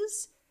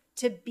choose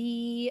to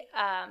be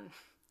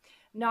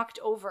knocked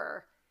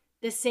over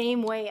the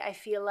same way I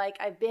feel like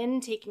I've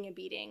been taking a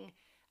beating.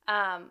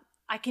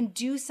 I can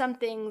do some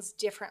things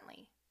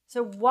differently.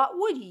 So what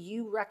would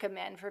you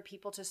recommend for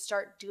people to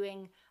start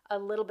doing a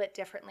little bit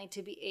differently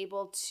to be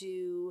able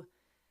to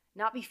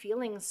not be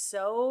feeling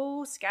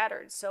so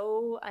scattered,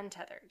 so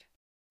untethered?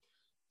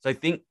 So I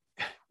think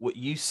what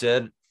you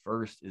said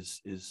first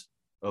is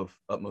of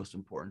utmost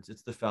importance.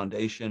 It's the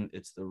foundation,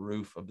 it's the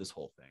roof of this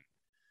whole thing,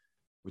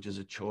 which is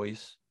a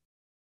choice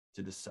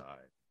to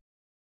decide.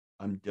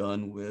 I'm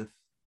done with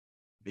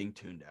being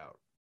tuned out.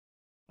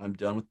 I'm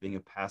done with being a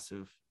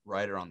passive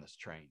rider on this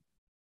train.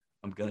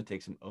 I'm going to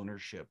take some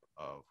ownership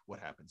of what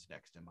happens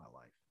next in my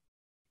life,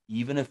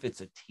 even if it's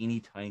a teeny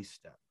tiny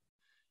step.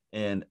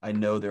 And I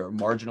know there are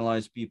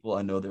marginalized people.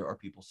 I know there are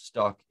people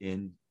stuck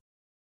in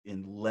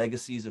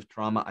legacies of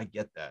trauma. I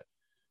get that.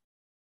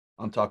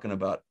 I'm talking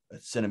about a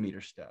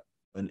centimeter step,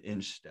 an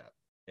inch step,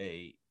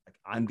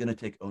 I'm going to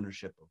take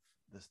ownership of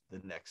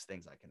the next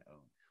things I can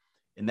own.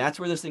 And that's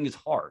where this thing is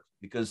hard,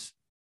 because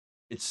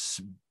it's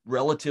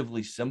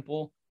relatively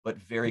simple, but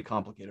very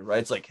complicated, right?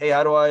 It's like, hey,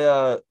 how do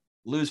I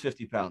lose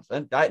 50 pounds?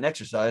 Then diet and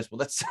exercise. Well,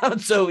 that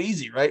sounds so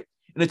easy, right?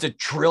 And it's $1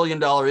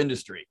 trillion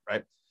industry,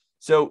 right?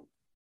 So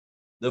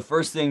the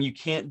first thing, you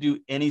can't do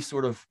any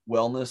sort of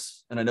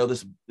wellness. And I know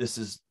this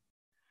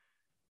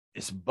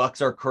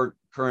bucks our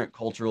current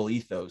cultural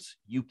ethos.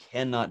 You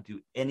cannot do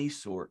any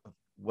sort of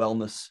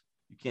wellness.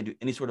 You can't do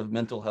any sort of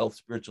mental health,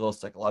 spiritual health,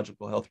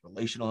 psychological health,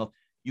 relational health.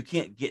 You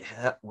can't get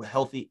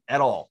healthy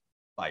at all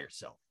by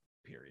yourself,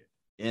 period.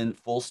 In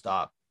full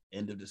stop,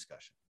 end of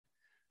discussion.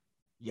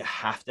 You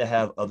have to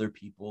have other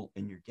people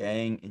in your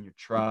gang, in your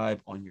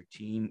tribe, on your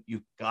team.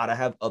 You've got to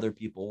have other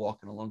people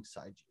walking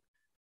alongside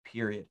you,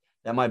 period.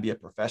 That might be a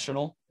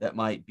professional, that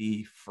might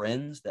be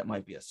friends, that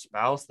might be a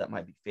spouse, that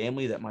might be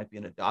family, that might be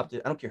an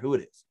adopted. I don't care who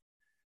it is.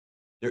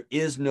 There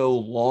is no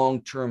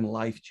long-term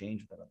life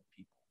change without other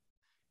people.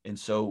 And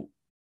so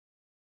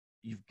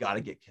you've got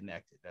to get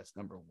connected. That's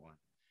number one.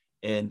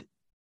 And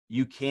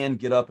you can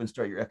get up and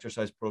start your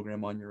exercise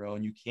program on your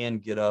own. You can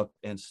get up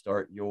and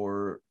start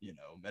your,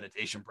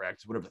 meditation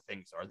practice, whatever the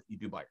things are that you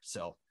do by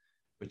yourself.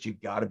 But you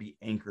got to be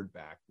anchored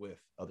back with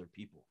other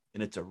people.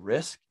 And it's a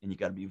risk, and you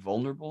got to be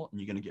vulnerable, and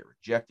you're going to get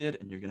rejected,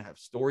 and you're going to have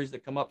stories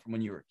that come up from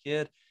when you were a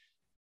kid.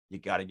 You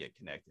got to get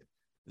connected.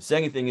 The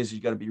second thing is you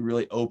got to be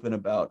really open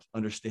about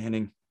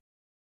understanding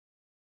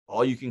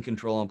all you can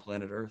control on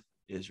planet Earth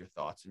is your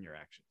thoughts and your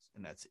actions.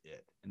 And that's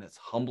it. And that's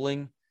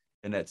humbling,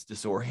 and that's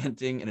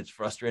disorienting, and it's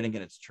frustrating,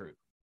 and it's true.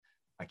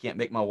 I can't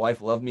make my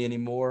wife love me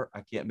anymore.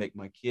 I can't make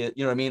my kid,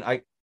 you know what I mean?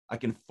 I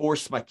can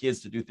force my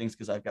kids to do things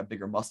because I've got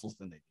bigger muscles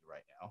than they do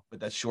right now, but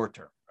that's short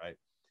term, right?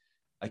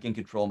 I can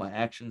control my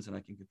actions and I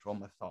can control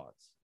my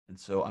thoughts. And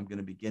so I'm going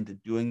to begin to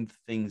doing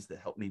things that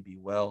help me be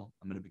well.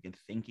 I'm going to begin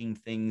thinking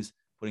things,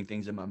 putting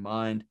things in my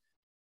mind,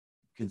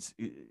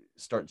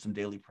 start some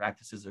daily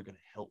practices that are going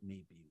to help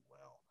me be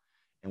well.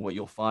 And what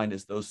you'll find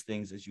is those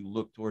things, as you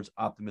look towards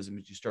optimism,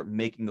 as you start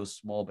making those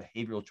small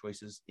behavioral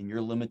choices in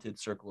your limited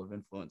circle of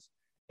influence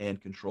and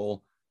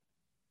control,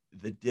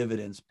 the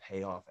dividends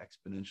pay off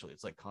exponentially.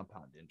 It's like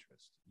compound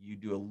interest. You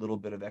do a little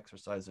bit of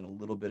exercise and a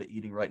little bit of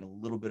eating right and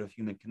a little bit of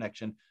human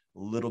connection, a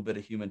little bit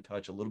of human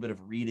touch, a little bit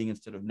of reading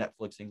instead of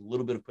Netflixing, a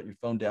little bit of putting your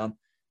phone down,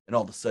 and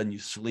all of a sudden you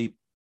sleep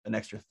an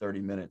extra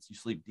 30 minutes. You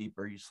sleep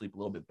deeper, you sleep a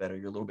little bit better,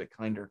 you're a little bit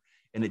kinder,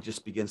 and it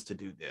just begins to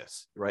do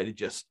this, right?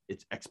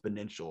 It's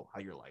exponential how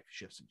your life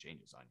shifts and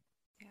changes on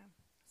you. Yeah,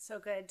 so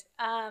good.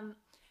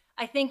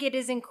 I think it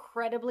is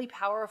incredibly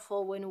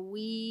powerful when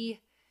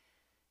we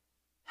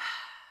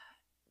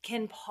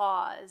can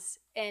pause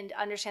and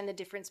understand the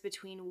difference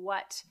between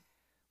what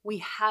we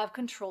have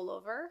control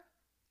over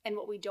and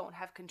what we don't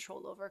have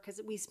control over, because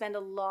we spend a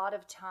lot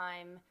of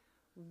time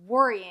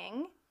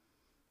worrying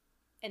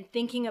and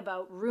thinking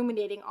about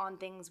ruminating on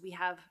things we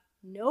have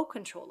no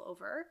control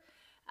over.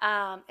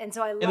 And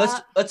so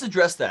let's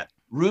address that.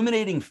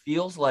 Ruminating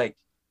feels like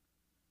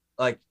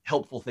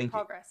helpful thinking.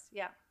 Progress,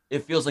 yeah.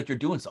 It feels like you're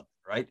doing something,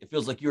 right? It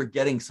feels like you're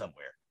getting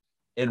somewhere.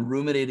 And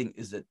ruminating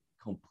is a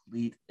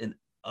complete and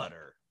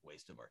utter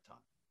waste of our time.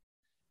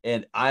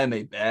 And I am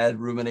a bad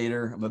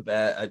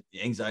ruminator.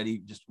 Anxiety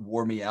just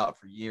wore me out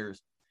for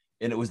years.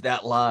 And it was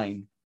that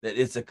line that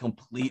it's a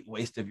complete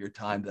waste of your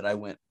time that I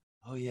went,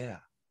 oh yeah.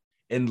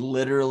 And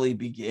literally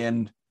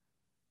began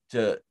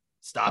to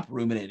stop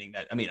ruminating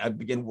that. I mean, I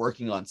began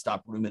working on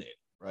stop ruminating,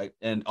 right?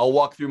 And I'll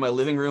walk through my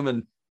living room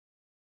and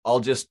I'll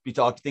just be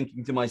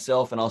thinking to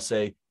myself and I'll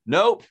say,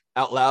 nope,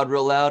 out loud,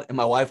 real loud. And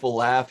my wife will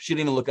laugh. She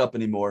didn't even look up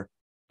anymore.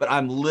 But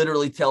I'm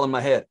literally telling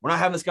my head, we're not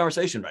having this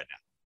conversation right now.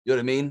 You know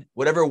what I mean?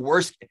 Whatever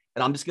worst.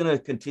 And I'm just going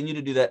to continue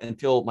to do that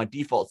until my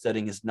default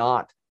setting is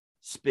not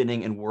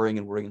spinning and worrying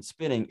and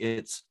spinning.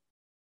 It's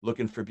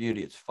looking for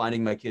beauty. It's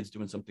finding my kids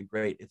doing something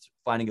great. It's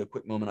finding a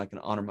quick moment I can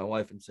honor my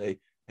wife and say,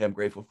 hey, I'm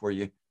grateful for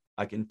you.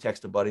 I can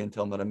text a buddy and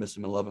tell him that I miss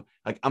him and love him.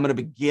 Like, I'm going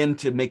to begin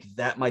to make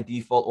that my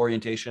default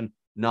orientation,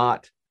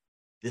 not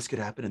this could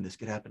happen and this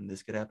could happen and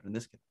this could happen and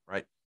this could,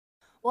 right?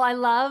 Well, I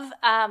love,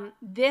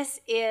 this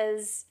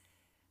is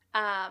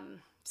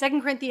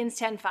 2 Corinthians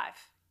 10:5.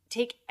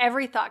 Take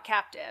every thought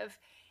captive.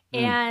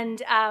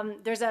 And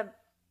there's a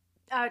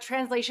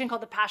translation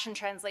called the Passion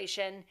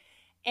Translation,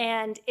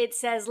 and it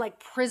says like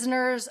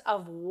prisoners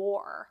of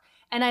war.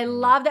 And I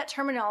love that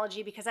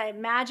terminology because I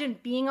imagine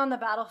being on the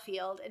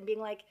battlefield and being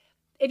like,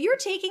 if you're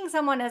taking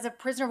someone as a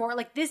prisoner of war,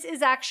 like this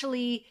is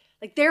actually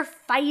like they're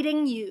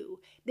fighting you.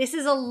 This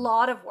is a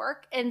lot of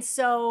work. And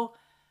so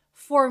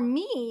for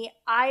me,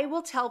 I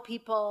will tell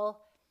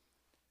people,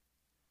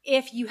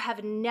 if you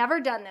have never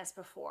done this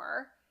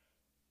before,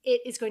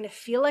 it is going to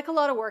feel like a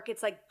lot of work.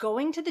 It's like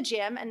going to the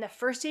gym, and the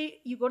first day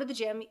you go to the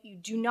gym, you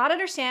do not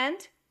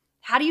understand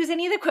how to use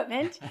any of the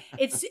equipment.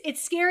 It's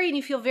scary and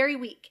you feel very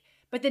weak.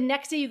 But the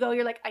next day you go,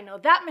 you're like, I know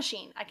that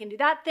machine. I can do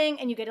that thing.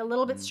 And you get a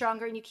little bit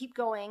stronger and you keep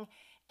going.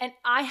 And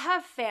I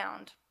have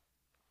found,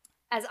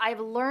 as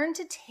I've learned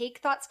to take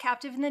thoughts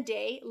captive in the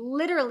day,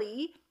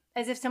 literally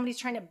as if somebody's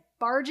trying to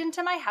barge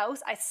into my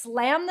house, I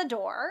slam the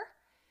door.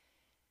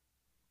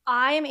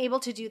 I am able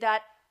to do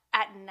that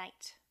at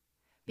night.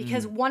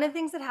 Because one of the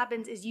things that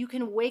happens is you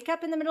can wake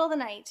up in the middle of the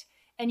night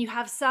and you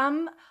have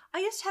I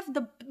used to have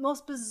the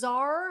most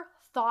bizarre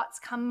thoughts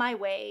come my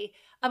way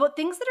about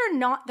things that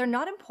they're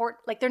not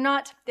important. Like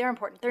they're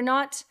important. They're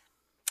not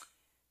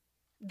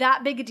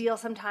that big a deal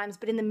sometimes,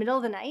 but in the middle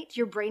of the night,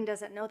 your brain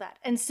doesn't know that.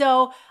 And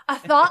so I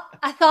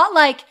thought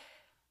like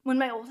when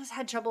my oldest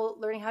had trouble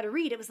learning how to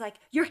read, it was like,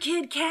 your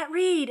kid can't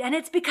read and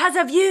it's because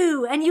of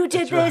you and you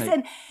did this. Right.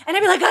 And I'd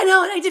be like, I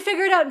know, and I had to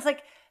figure it out. And it's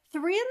like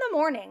 3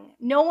 a.m,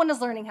 no one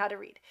is learning how to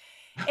read.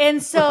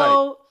 And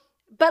so, right.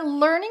 But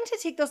learning to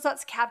take those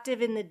thoughts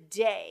captive in the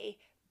day,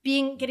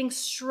 getting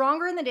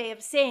stronger in the day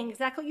of saying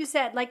exactly what you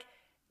said, like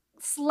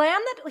slam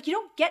that, like you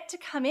don't get to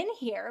come in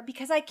here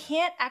because I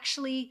can't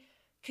actually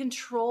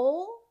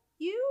control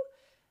you.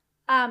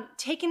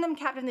 Taking them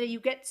captive in the day,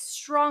 you get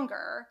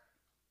stronger.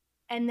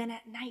 And then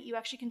at night, you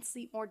actually can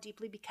sleep more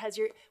deeply because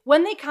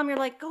when they come, you're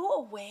like, go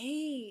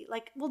away.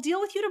 Like, we'll deal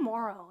with you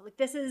tomorrow. Like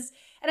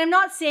and I'm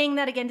not saying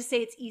that again to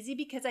say it's easy,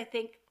 because I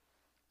think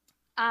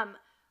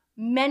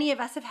many of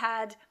us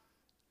have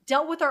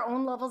dealt with our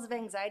own levels of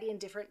anxiety and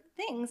different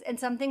things. And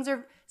some things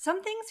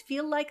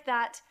feel like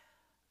that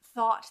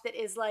thought that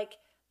is like,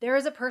 there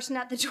is a person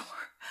at the door.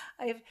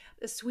 I have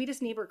the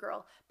sweetest neighbor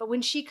girl, but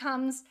when she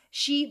comes,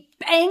 she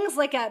bangs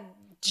like a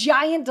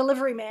giant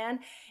delivery man,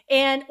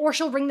 or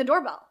she'll ring the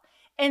doorbell.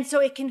 And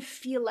so it can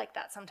feel like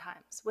that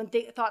sometimes when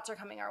thoughts are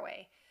coming our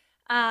way.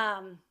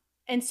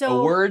 And so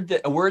a word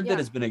that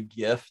has been a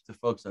gift to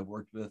folks I've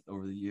worked with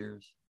over the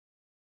years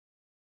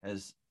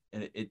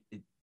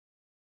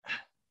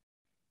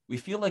we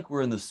feel like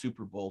we're in the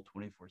Super Bowl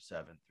 24/7,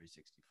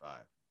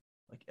 365.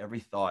 Like every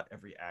thought,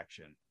 every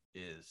action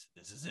this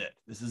is it.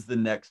 This is the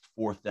next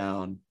 4th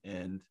down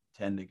and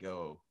 10 to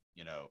go,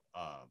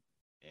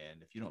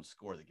 and if you don't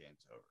score, the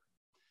game's over.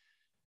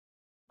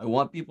 I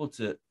want people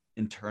to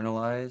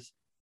internalize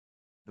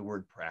the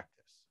word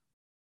practice.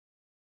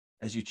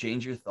 As you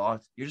change your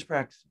thoughts, you're just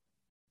practicing.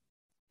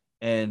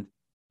 And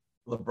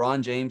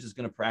LeBron James is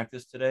going to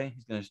practice today.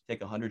 He's going to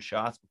take 100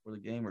 shots before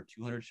the game, or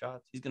 200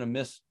 shots. He's going to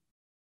miss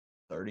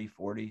 30,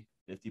 40,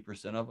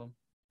 50% of them,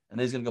 and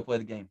then he's going to go play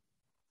the game.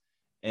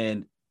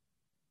 And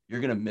you're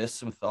going to miss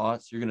some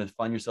thoughts. You're going to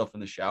find yourself in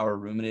the shower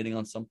ruminating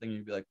on something. And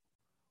you'll be like,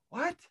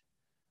 what?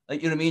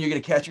 Like, you know what I mean? You're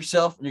going to catch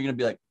yourself and you're going to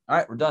be like, all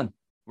right, we're done.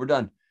 We're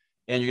done.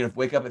 And you're going to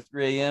wake up at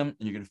 3 a.m. and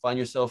you're going to find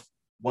yourself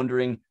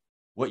wondering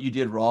what you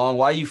did wrong,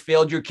 why you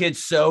failed your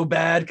kids so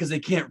bad because they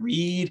can't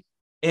read.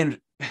 And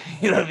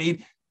you know what I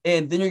mean?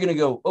 And then you're going to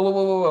go,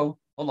 whoa,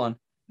 hold on.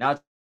 Now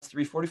it's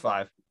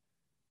 3:45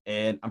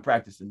 and I'm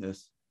practicing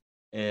this.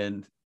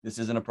 And this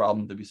isn't a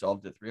problem to be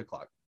solved at 3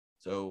 o'clock.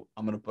 So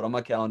I'm going to put on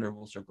my calendar.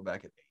 We'll circle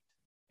back at 8.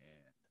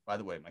 And by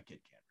the way, my kid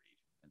can't read.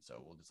 And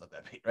so we'll just let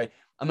that be, right?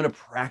 I'm going to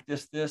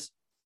practice this.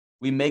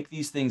 We make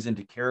these things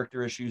into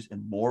character issues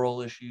and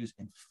moral issues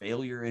and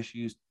failure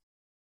issues.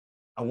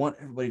 I want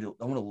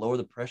to lower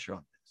the pressure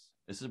on this.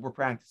 This is, we're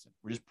practicing.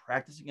 We're just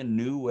practicing a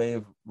new way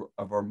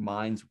of our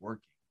minds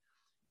working.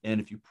 And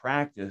if you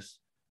practice,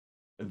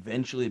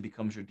 eventually it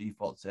becomes your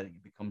default setting.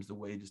 It becomes the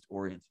way it just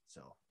orients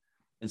itself.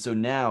 And so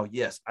now,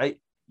 yes, I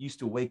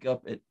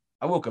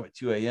woke up at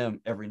 2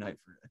 a.m. every night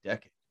for a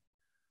decade.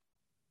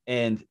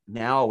 And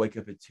now I'll wake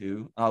up at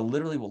 2. I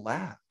literally will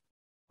laugh.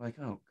 Like,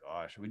 oh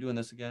gosh, are we doing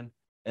this again?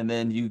 And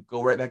then you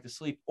go right back to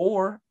sleep.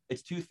 Or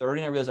it's 2:30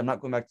 and I realize I'm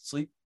not going back to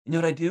sleep. You know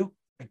what I do?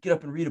 I get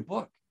up and read a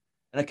book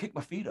and I kick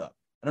my feet up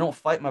and I don't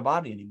fight my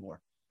body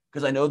anymore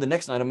because I know the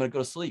next night I'm going to go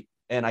to sleep,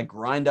 and I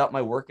grind out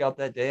my workout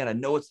that day. And I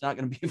know it's not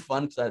going to be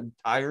fun because I'm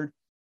tired.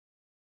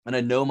 And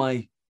I know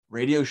my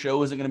radio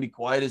show isn't going to be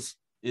quite as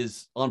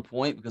on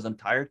point because I'm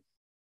tired,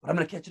 but I'm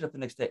going to catch it up the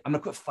next day. I'm going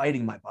to quit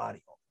fighting my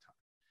body all the time.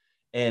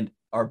 And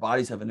our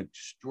bodies have an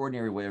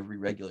extraordinary way of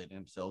re-regulating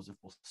themselves if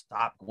we'll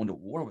stop going to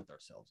war with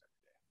ourselves every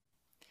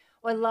day.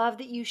 Well, I love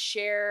that you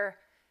share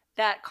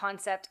that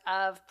concept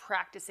of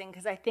practicing,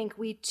 because I think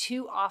we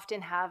too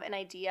often have an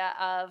idea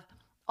of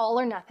all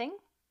or nothing.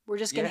 We're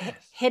just going to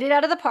hit it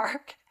out of the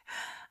park.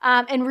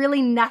 And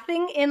really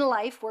nothing in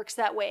life works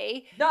that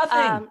way.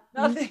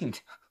 Nothing.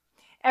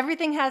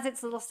 Everything has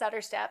its little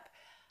stutter step.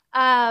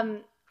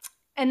 And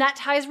that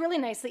ties really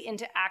nicely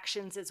into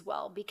actions as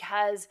well,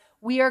 because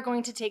we are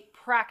going to take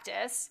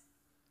practice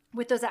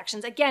with those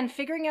actions. Again,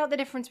 figuring out the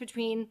difference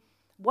between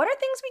what are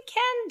things we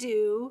can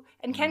do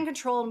and can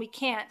control and we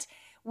can't.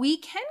 We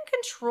can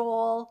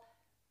control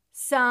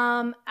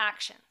some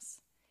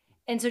actions.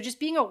 And so just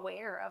being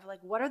aware of like,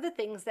 what are the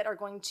things that are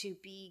going to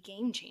be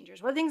game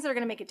changers? What are the things that are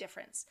going to make a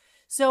difference?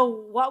 So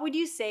what would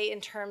you say in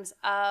terms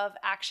of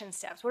action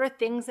steps? What are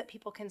things that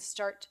people can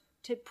start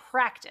to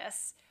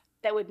practice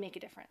that would make a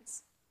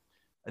difference?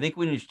 I think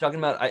when you're talking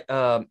about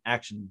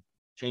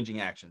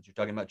changing actions, you're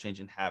talking about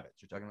changing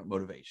habits, you're talking about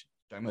motivation,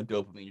 you're talking about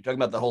dopamine, you're talking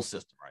about the whole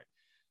system, right?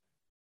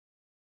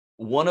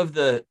 One of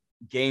the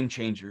game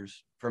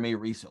changers for me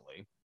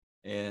recently,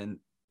 and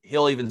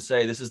he'll even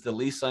say this is the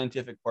least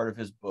scientific part of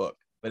his book,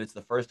 but it's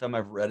the first time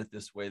I've read it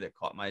this way that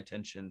caught my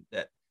attention,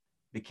 that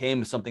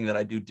became something that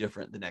I do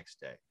different the next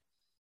day.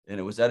 And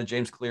it was out of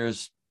James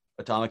Clear's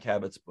Atomic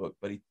Habits book,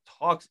 but he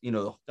talks,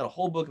 got a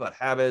whole book about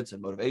habits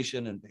and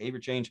motivation and behavior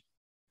change.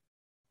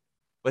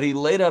 But he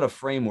laid out a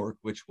framework,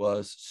 which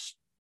was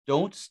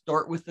don't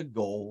start with a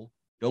goal.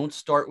 Don't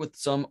start with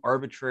some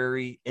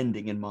arbitrary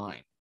ending in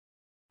mind.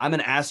 I'm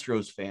an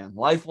Astros fan,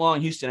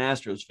 lifelong Houston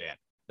Astros fan.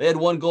 They had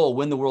one goal,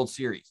 win the World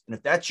Series. And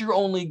if that's your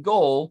only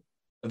goal,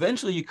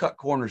 eventually you cut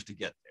corners to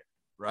get there,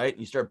 right?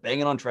 And you start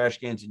banging on trash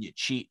cans and you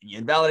cheat and you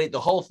invalidate the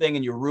whole thing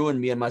and you ruin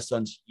me and my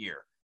son's year.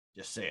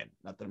 Just saying.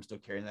 Not that I'm still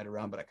carrying that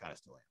around, but I kind of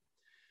still am.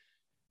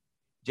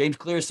 James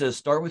Clear says,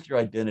 start with your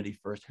identity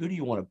first. Who do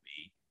you want to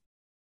be?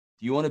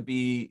 Do you want to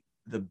be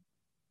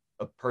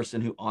a person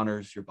who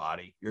honors your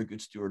body? You're a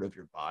good steward of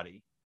your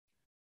body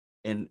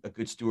and a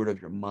good steward of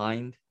your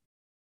mind.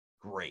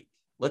 Great.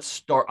 Let's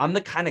start. I'm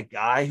the kind of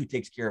guy who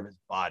takes care of his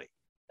body.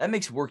 That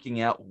makes working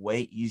out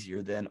way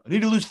easier than I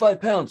need to lose 5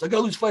 pounds. I got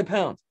to lose 5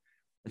 pounds.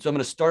 And so I'm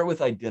going to start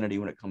with identity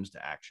when it comes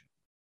to action.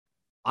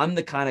 I'm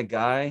the kind of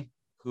guy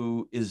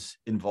who is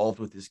involved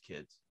with his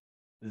kids.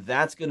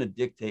 That's going to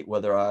dictate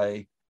whether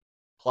I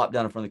plop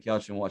down in front of the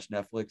couch and watch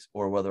Netflix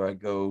or whether I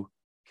go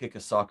kick a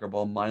soccer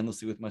ball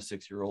mindlessly with my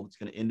 6-year-old. It's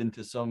going to end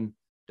into some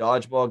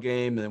dodgeball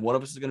game, and then one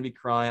of us is going to be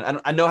crying.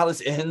 I know how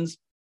this ends,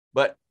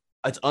 but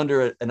it's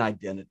under an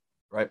identity,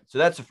 right? So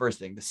that's the first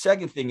thing. The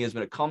second thing is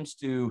when it comes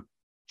to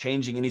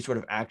changing any sort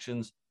of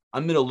actions,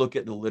 I'm going to look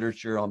at the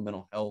literature on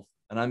mental health,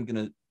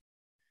 and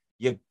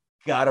you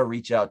got to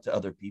reach out to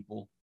other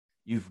people.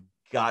 You've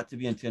got to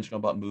be intentional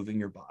about moving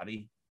your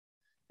body.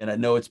 And I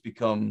know it's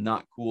become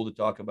not cool to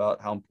talk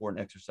about how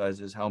important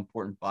exercise is, how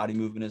important body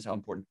movement is, how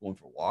important going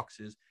for walks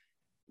is.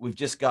 We've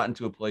just gotten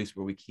to a place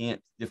where we can't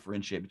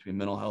differentiate between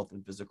mental health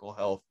and physical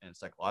health and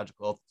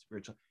psychological health and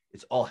spiritual.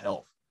 It's all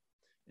health.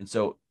 And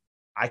so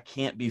I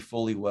can't be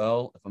fully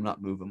well if I'm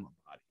not moving my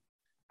body.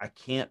 I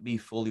can't be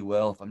fully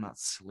well if I'm not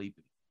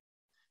sleeping.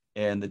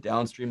 And the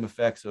downstream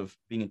effects of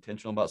being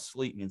intentional about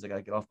sleep means I got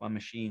to get off my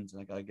machines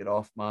and I got to get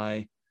off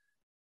my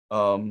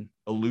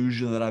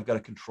illusion that I've got to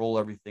control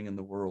everything in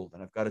the world,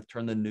 and I've got to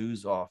turn the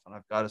news off, and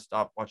I've got to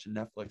stop watching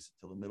Netflix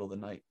until the middle of the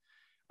night.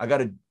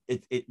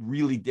 It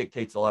really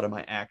dictates a lot of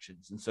my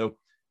actions. And so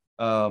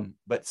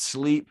But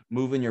sleep,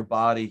 moving your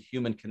body,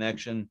 human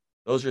connection,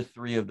 those are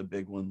 3 of the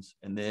big ones.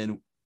 And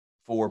then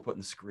 4,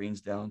 putting the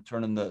screens down,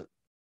 turning the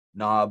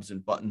knobs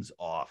and buttons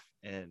off,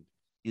 and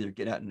either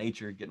getting out in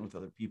nature, getting with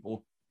other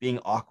people, being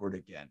awkward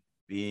again,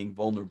 being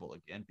vulnerable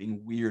again,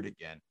 being weird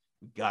again.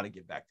 We got to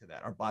get back to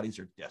that. Our bodies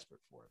are desperate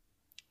for it.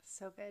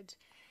 So good.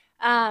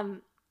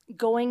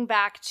 Going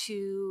back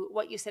to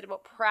what you said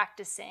about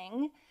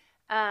practicing,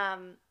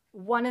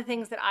 one of the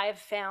things that I've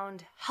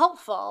found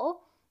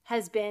helpful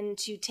has been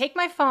to take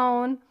my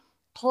phone,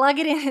 plug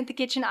it in at the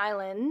kitchen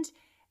island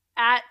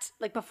at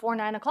like before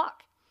 9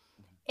 o'clock.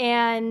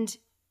 And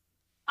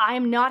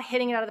I'm not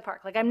hitting it out of the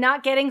park. Like I'm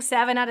not getting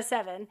 7 out of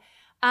 7.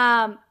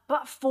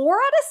 But 4 out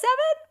of 7,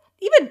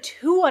 even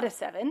 2 out of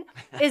 7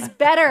 is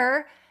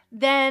better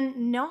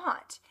than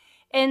not.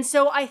 And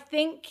so I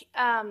think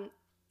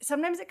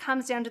sometimes it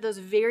comes down to those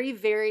very,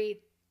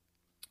 very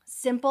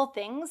simple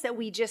things that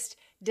we just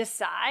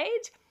decide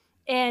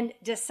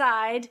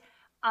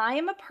I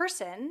am a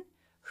person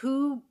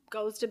who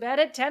goes to bed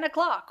at 10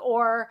 o'clock,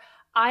 or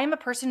I am a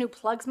person who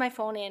plugs my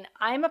phone in.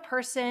 I'm a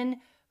person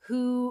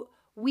who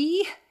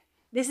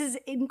this is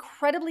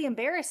incredibly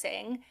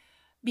embarrassing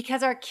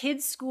because our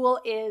kids' school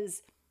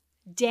is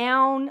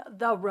down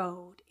the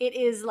road. It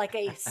is like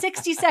a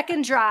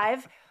 60-second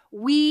drive.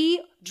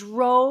 We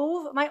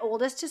drove my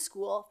oldest to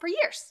school for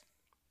years.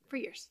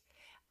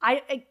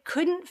 I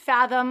couldn't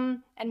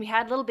fathom, and we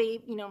had little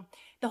baby,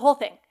 the whole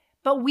thing.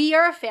 But we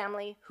are a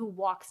family who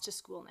walks to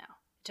school now.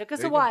 It took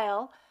us a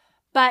while,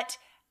 but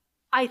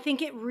I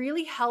think it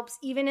really helps,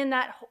 even in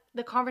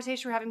the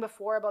conversation we're having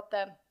before about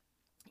the,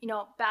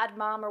 bad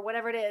mom or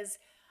whatever it is.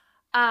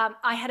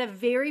 I had a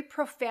very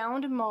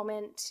profound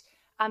moment.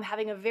 I'm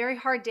having a very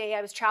hard day.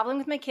 I was traveling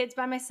with my kids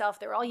by myself.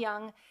 They were all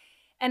young.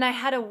 And I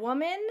had a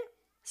woman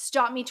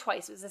stop me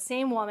twice. It was the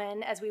same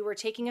woman as we were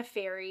taking a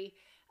ferry.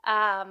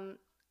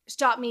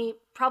 Stopped me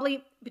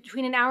probably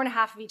between an hour and a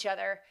half of each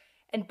other.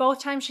 And both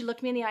times she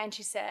looked me in the eye and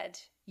she said,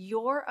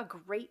 "You're a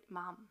great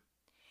mom."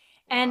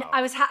 And wow.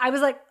 I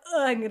was like,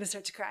 I'm going to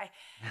start to cry.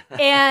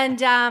 And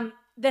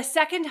the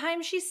second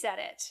time she said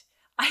it,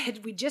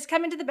 we just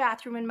come into the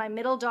bathroom, and my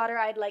middle daughter,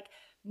 I'd like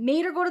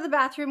made her go to the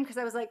bathroom because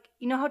I was like,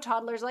 how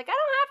toddlers like, I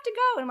don't have to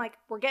go. And I'm like,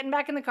 we're getting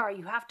back in the car.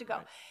 You have to go.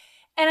 Right.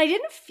 And I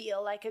didn't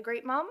feel like a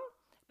great mom,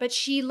 but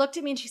she looked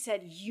at me and she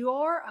said,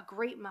 "You're a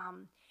great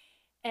mom."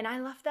 And I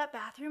left that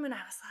bathroom and I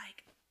was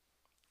like,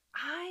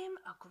 I'm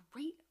a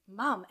great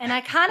mom. And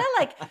I kind of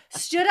like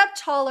stood up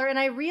taller, and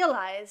I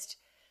realized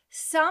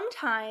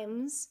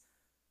sometimes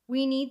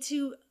we need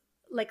to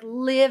like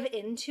live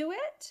into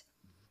it.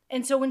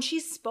 And so when she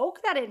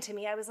spoke that into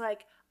me, I was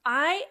like,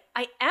 I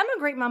am a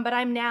great mom, but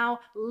I'm now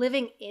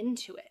living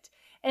into it.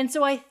 And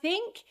so I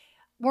think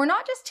we're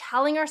not just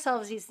telling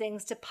ourselves these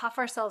things to puff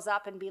ourselves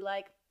up and be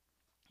like,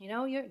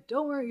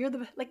 don't worry, you're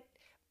like,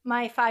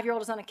 my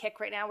 5-year-old is on a kick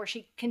right now where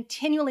she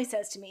continually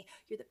says to me,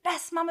 "You're the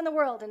best mom in the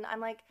world." And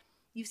I'm like,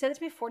 you've said it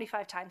to me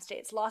 45 times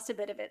today. It's lost a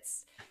bit of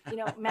its,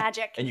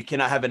 magic. And you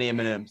cannot have any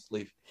M&M's,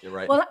 Leaf. You're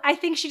right. Well, I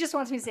think she just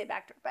wants me to say it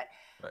back to her.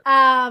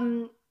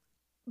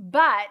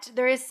 But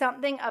there is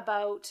something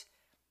about,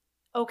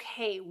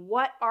 okay,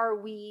 what are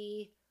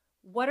we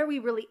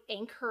really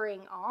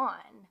anchoring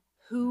on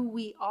who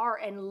we are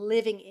and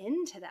living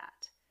into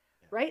that,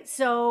 right?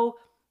 So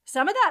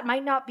some of that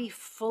might not be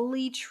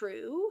fully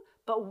true,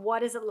 but what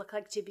does it look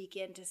like to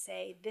begin to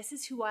say, this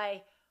is who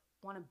I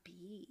want to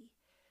be?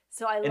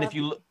 So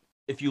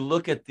if you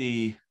look at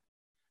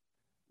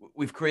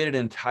we've created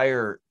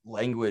entire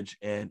language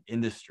and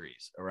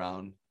industries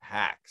around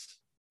hacks,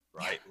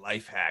 right?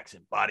 Life hacks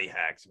and body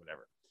hacks,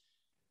 whatever.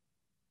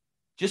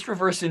 Just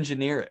reverse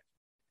engineer it.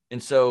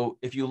 And so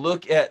if you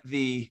look at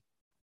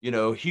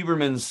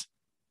Huberman's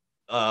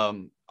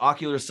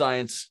ocular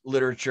science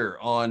literature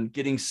on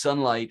getting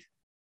sunlight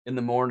in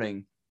the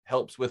morning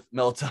helps with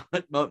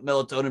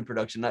melatonin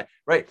production,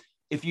 right?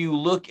 If you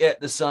look at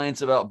the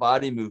science about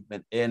body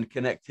movement and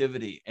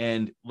connectivity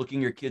and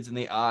looking your kids in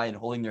the eye and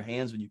holding their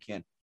hands when you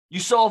can, you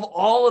solve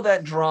all of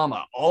that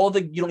drama,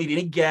 you don't need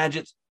any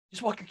gadgets,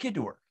 just walk your kid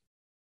to work,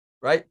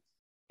 right?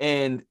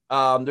 And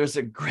there's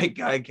a great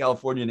guy in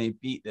California named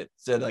Pete that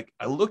said, like,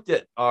 I looked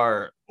at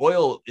our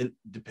oil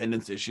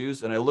dependence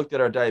issues, and I looked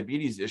at our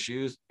diabetes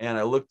issues, and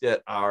I looked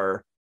at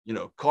our,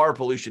 car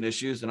pollution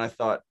issues, and I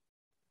thought,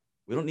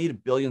 we don't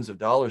need billions of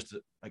dollars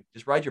to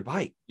just ride your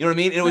bike. You know what I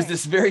mean? And it was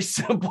this very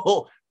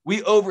simple. We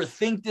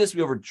overthink this.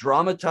 We over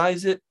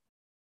dramatize it.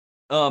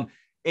 And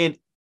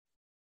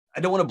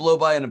I don't want to blow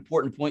by an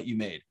important point you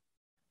made.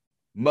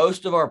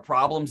 Most of our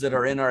problems that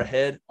are in our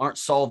head aren't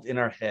solved in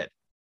our head.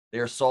 They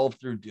are solved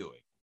through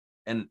doing.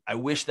 And I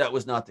wish that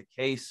was not the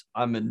case.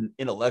 I'm an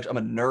intellectual. I'm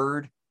a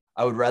nerd.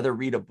 I would rather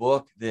read a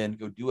book than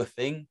go do a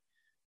thing.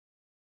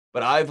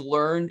 But I've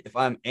learned, if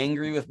I'm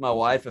angry with my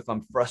wife, if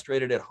I'm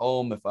frustrated at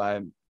home, if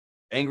I'm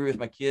angry with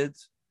my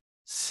kids,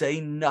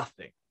 say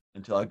nothing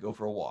until I go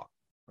for a walk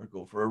or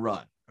go for a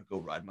run or go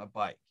ride my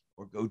bike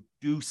or go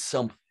do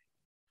something.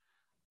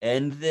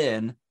 And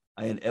then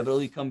I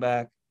inevitably come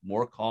back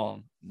more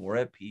calm, more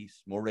at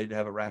peace, more ready to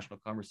have a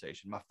rational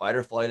conversation. My fight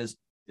or flight is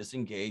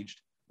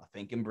disengaged. My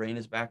thinking brain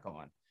is back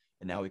on,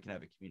 and now we can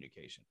have a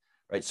communication,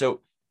 right?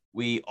 So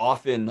we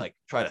often like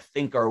try to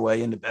think our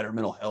way into better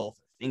mental health,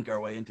 think our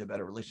way into a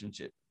better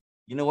relationship.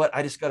 You know what?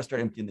 I just got to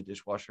start emptying the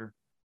dishwasher.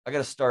 I got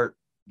to start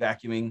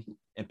vacuuming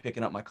and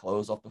picking up my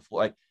clothes off the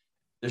floor. Like,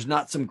 there's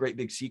not some great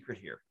big secret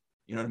here.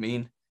 You know what I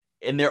mean?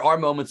 And there are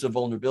moments of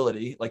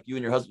vulnerability, like you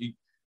and your husband.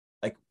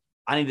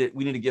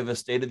 We need to give a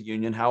state of the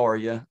union. How are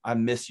you? I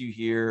miss you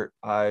here.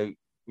 Our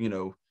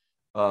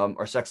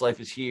sex life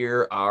is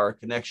here. Our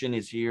connection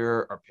is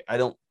here. I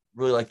don't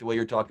really like the way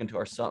you're talking to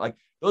our son. Like,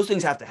 those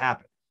things have to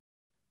happen,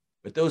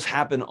 but those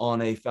happen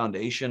on a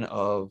foundation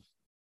of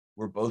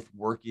we're both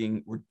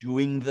working, we're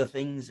doing the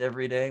things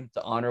every day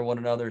to honor one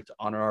another, to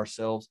honor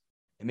ourselves.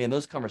 And man,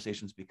 those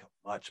conversations become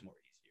much more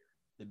easier.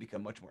 They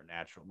become much more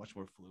natural, much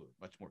more fluid,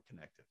 much more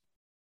connected.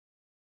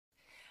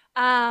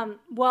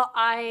 Well,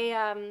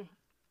 I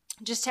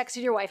just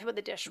texted your wife about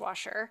the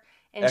dishwasher,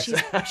 and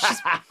she's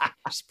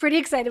pretty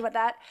excited about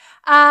that.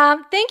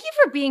 Thank you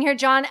for being here,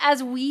 John.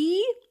 As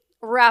we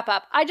wrap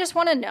up, I just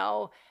want to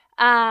know,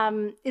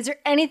 is there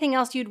anything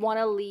else you'd want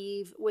to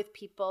leave with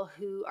people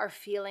who are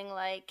feeling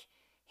like,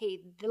 hey,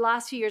 the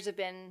last few years have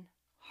been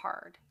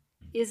hard.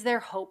 Is there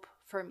hope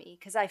for me?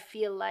 Because I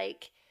feel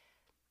like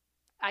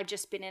I've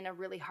just been in a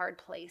really hard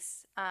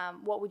place.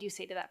 What would you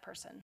say to that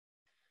person?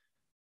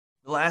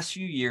 The last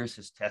few years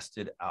has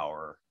tested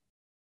our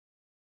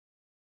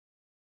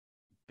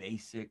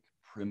basic,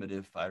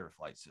 primitive fight or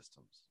flight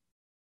systems.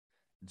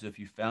 And so if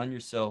you found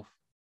yourself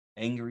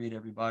angry at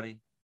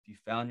everybody, if you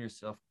found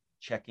yourself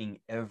checking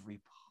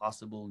every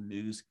possible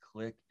news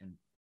click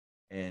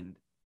and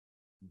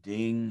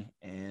ding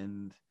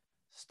and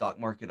stock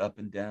market up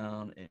and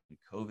down and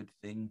COVID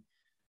thing,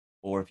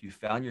 or if you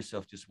found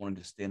yourself just wanting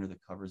to stay under the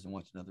covers and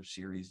watch another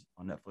series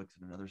on Netflix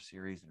and another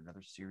series and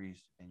another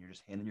series, and you're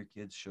just handing your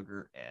kids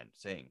sugar and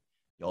saying,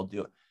 y'all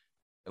do it.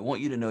 I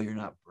want you to know you're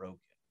not broken.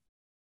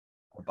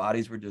 Our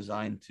bodies were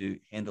designed to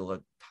handle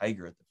a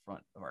tiger at the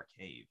front of our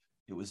cave.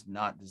 It was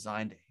not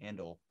designed to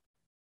handle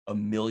a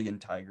million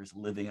tigers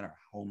living in our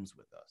homes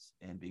with us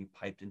and being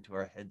piped into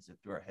our heads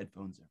through our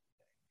headphones every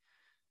day.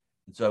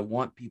 And so I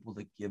want people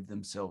to give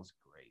themselves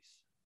grace.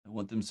 I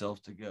want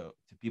themselves to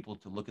people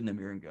to look in the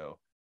mirror and go,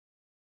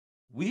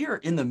 we are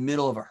in the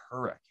middle of a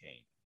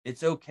hurricane.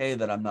 It's okay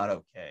that I'm not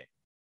okay.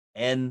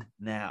 And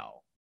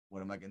now,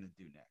 what am I going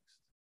to do next?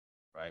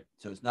 Right?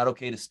 So it's not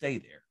okay to stay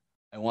there.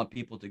 I want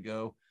people to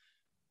go,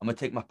 I'm going to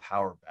take my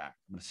power back.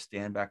 I'm going to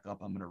stand back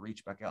up. I'm going to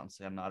reach back out and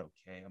say, I'm not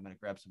okay. I'm going to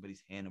grab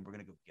somebody's hand and we're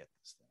going to go get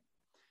this thing.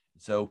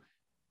 And so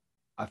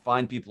I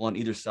find people on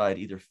either side,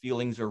 either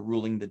feelings are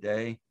ruling the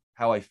day.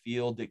 How I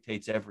feel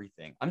dictates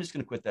everything. I'm just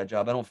going to quit that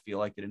job. I don't feel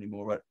like it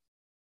anymore, but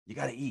you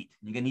got to eat.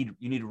 You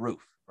need a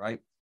roof, right?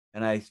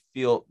 And I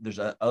feel there's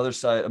a other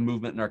side, a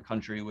movement in our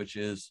country, which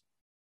is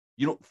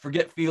you don't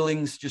forget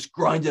feelings, just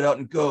grind it out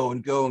and go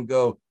and go and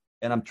go.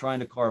 And I'm trying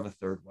to carve a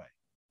third way,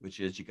 which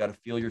is you got to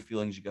feel your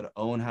feelings. You got to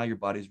own how your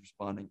body's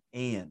responding.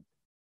 And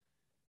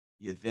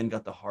you then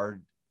got the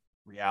hard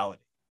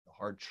reality, the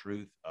hard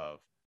truth of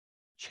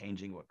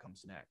changing what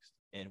comes next.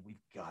 And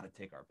we've got to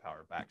take our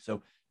power back.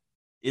 So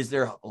is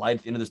there light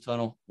at the end of this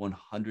tunnel?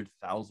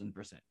 100,000%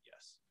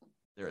 yes.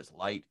 There is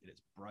light. It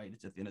is bright.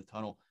 It's at the end of the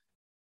tunnel.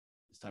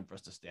 It's time for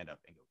us to stand up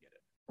and go get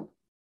it.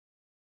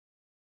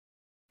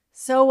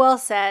 So well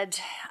said.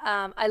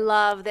 I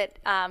love that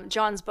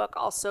John's book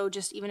also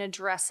just even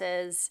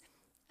addresses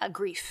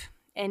grief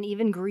and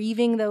even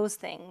grieving those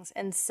things.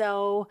 And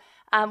so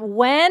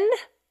when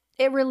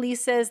it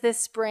releases this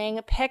spring,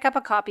 pick up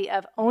a copy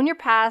of Own Your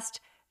Past,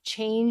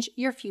 Change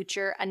Your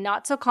Future, a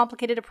not so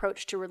complicated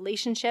approach to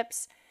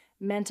relationships,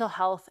 mental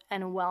health,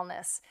 and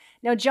wellness.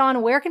 Now,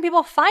 John, where can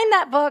people find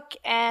that book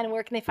and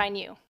where can they find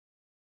you?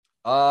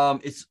 I'm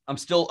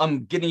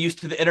getting used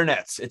to the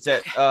internets. It's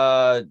at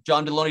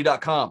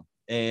johndeloney.com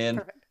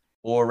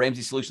or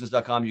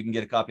ramseysolutions.com. You can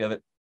get a copy of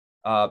it.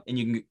 And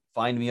you can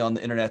find me on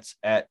the internets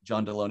at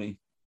John Deloney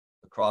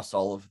across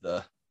all of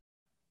the,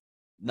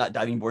 not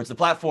diving boards, the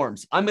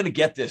platforms. I'm going to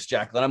get this,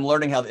 Jacqueline. I'm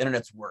learning how the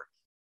internets work.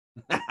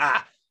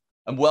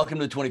 I'm welcome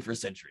to the 21st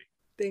century.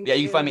 Thank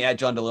you can find me at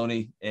John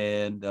Deloney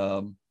and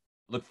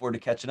look forward to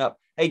catching up.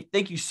 Hey,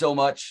 thank you so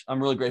much.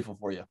 I'm really grateful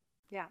for you.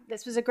 Yeah,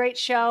 this was a great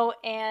show,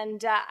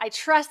 and I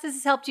trust this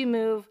has helped you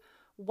move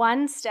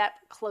one step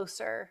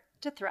closer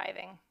to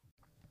thriving.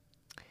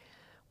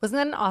 Wasn't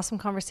that an awesome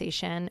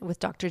conversation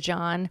with Dr.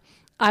 John?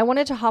 I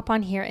wanted to hop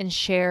on here and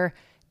share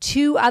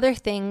 2 other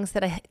things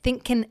that I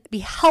think can be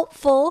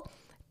helpful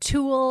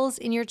tools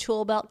in your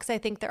tool belt, because I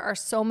think there are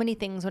so many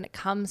things when it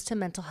comes to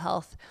mental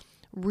health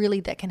really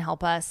that can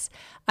help us.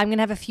 I'm going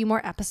to have a few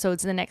more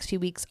episodes in the next few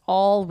weeks,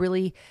 all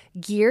really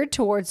geared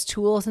towards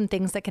tools and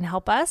things that can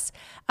help us.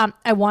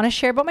 I want to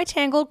share about my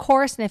Tangled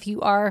course. And if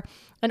you are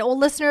an old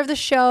listener of the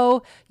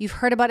show, you've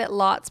heard about it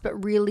lots,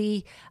 but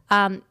really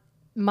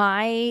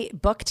my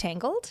book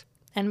Tangled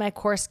and my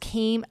course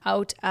came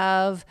out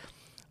of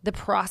the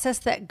process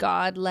that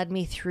God led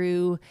me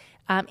through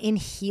in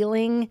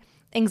healing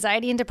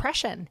anxiety and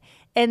depression.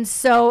 And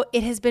so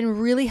it has been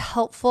really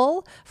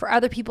helpful for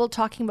other people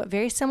talking about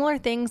very similar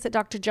things that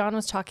Dr. John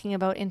was talking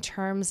about in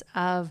terms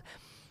of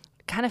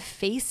kind of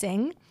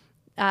facing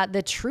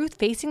the truth,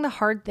 facing the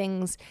hard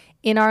things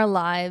in our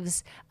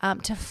lives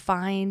to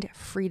find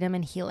freedom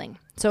and healing.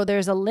 So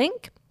there's a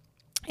link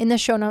in the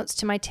show notes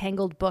to my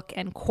Tangled book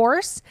and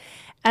course.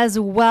 As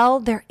well,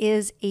 there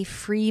is a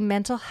free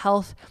mental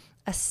health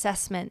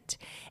assessment.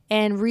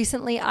 And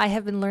recently I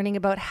have been learning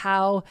about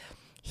how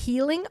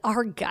healing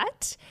our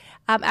gut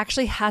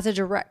actually has a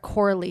direct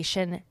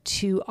correlation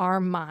to our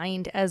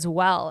mind as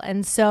well.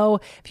 And so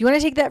if you want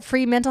to take that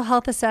free mental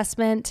health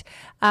assessment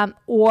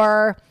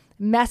or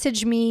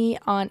message me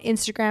on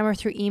Instagram or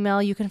through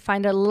email, you can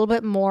find out a little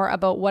bit more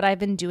about what I've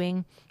been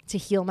doing to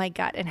heal my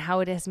gut and how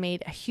it has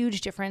made a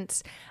huge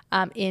difference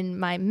in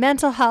my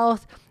mental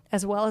health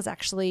as well as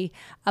actually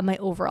my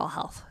overall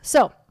health.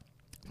 So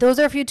those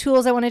are a few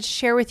tools I wanted to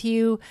share with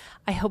you.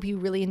 I hope you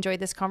really enjoyed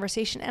this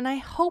conversation, and I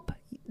hope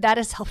that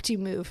has helped you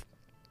move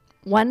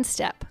one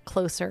step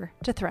closer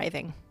to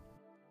thriving.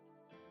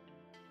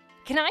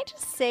 Can I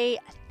just say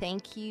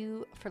thank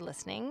you for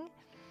listening?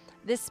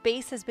 This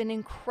space has been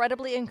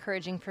incredibly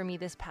encouraging for me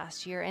this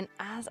past year, and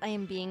as I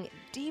am being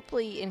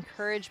deeply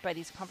encouraged by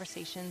these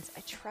conversations,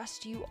 I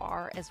trust you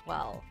are as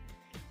well.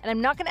 And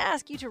I'm not going to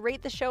ask you to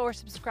rate the show or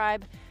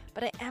subscribe,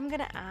 but I am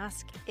going to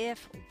ask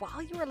if,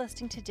 while you were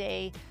listening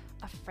today,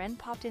 a friend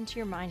popped into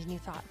your mind and you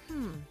thought,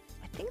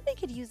 I think they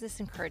could use this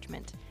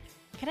encouragement.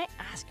 Can I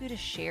ask you to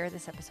share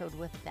this episode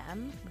with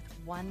them, with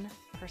one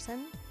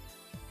person?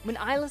 When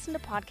I listen to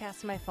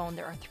podcasts on my phone,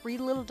 there are 3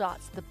 little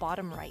dots at the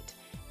bottom right,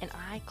 and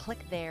I click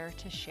there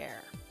to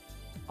share.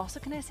 Also,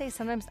 can I say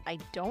sometimes I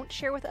don't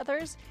share with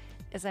others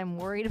as I'm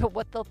worried about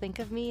what they'll think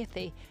of me if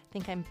they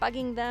think I'm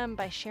bugging them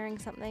by sharing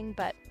something.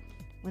 But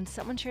when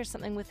someone shares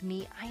something with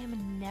me, I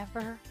am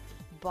never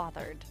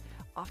bothered.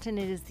 Often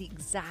it is the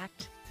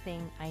exact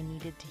thing I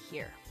needed to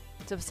hear.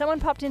 So if someone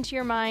popped into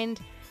your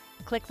mind,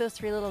 click those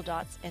 3 little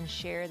dots and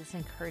share this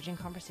encouraging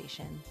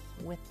conversation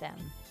with them.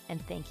 And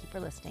thank you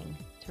for listening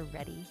to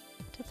Ready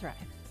to Thrive.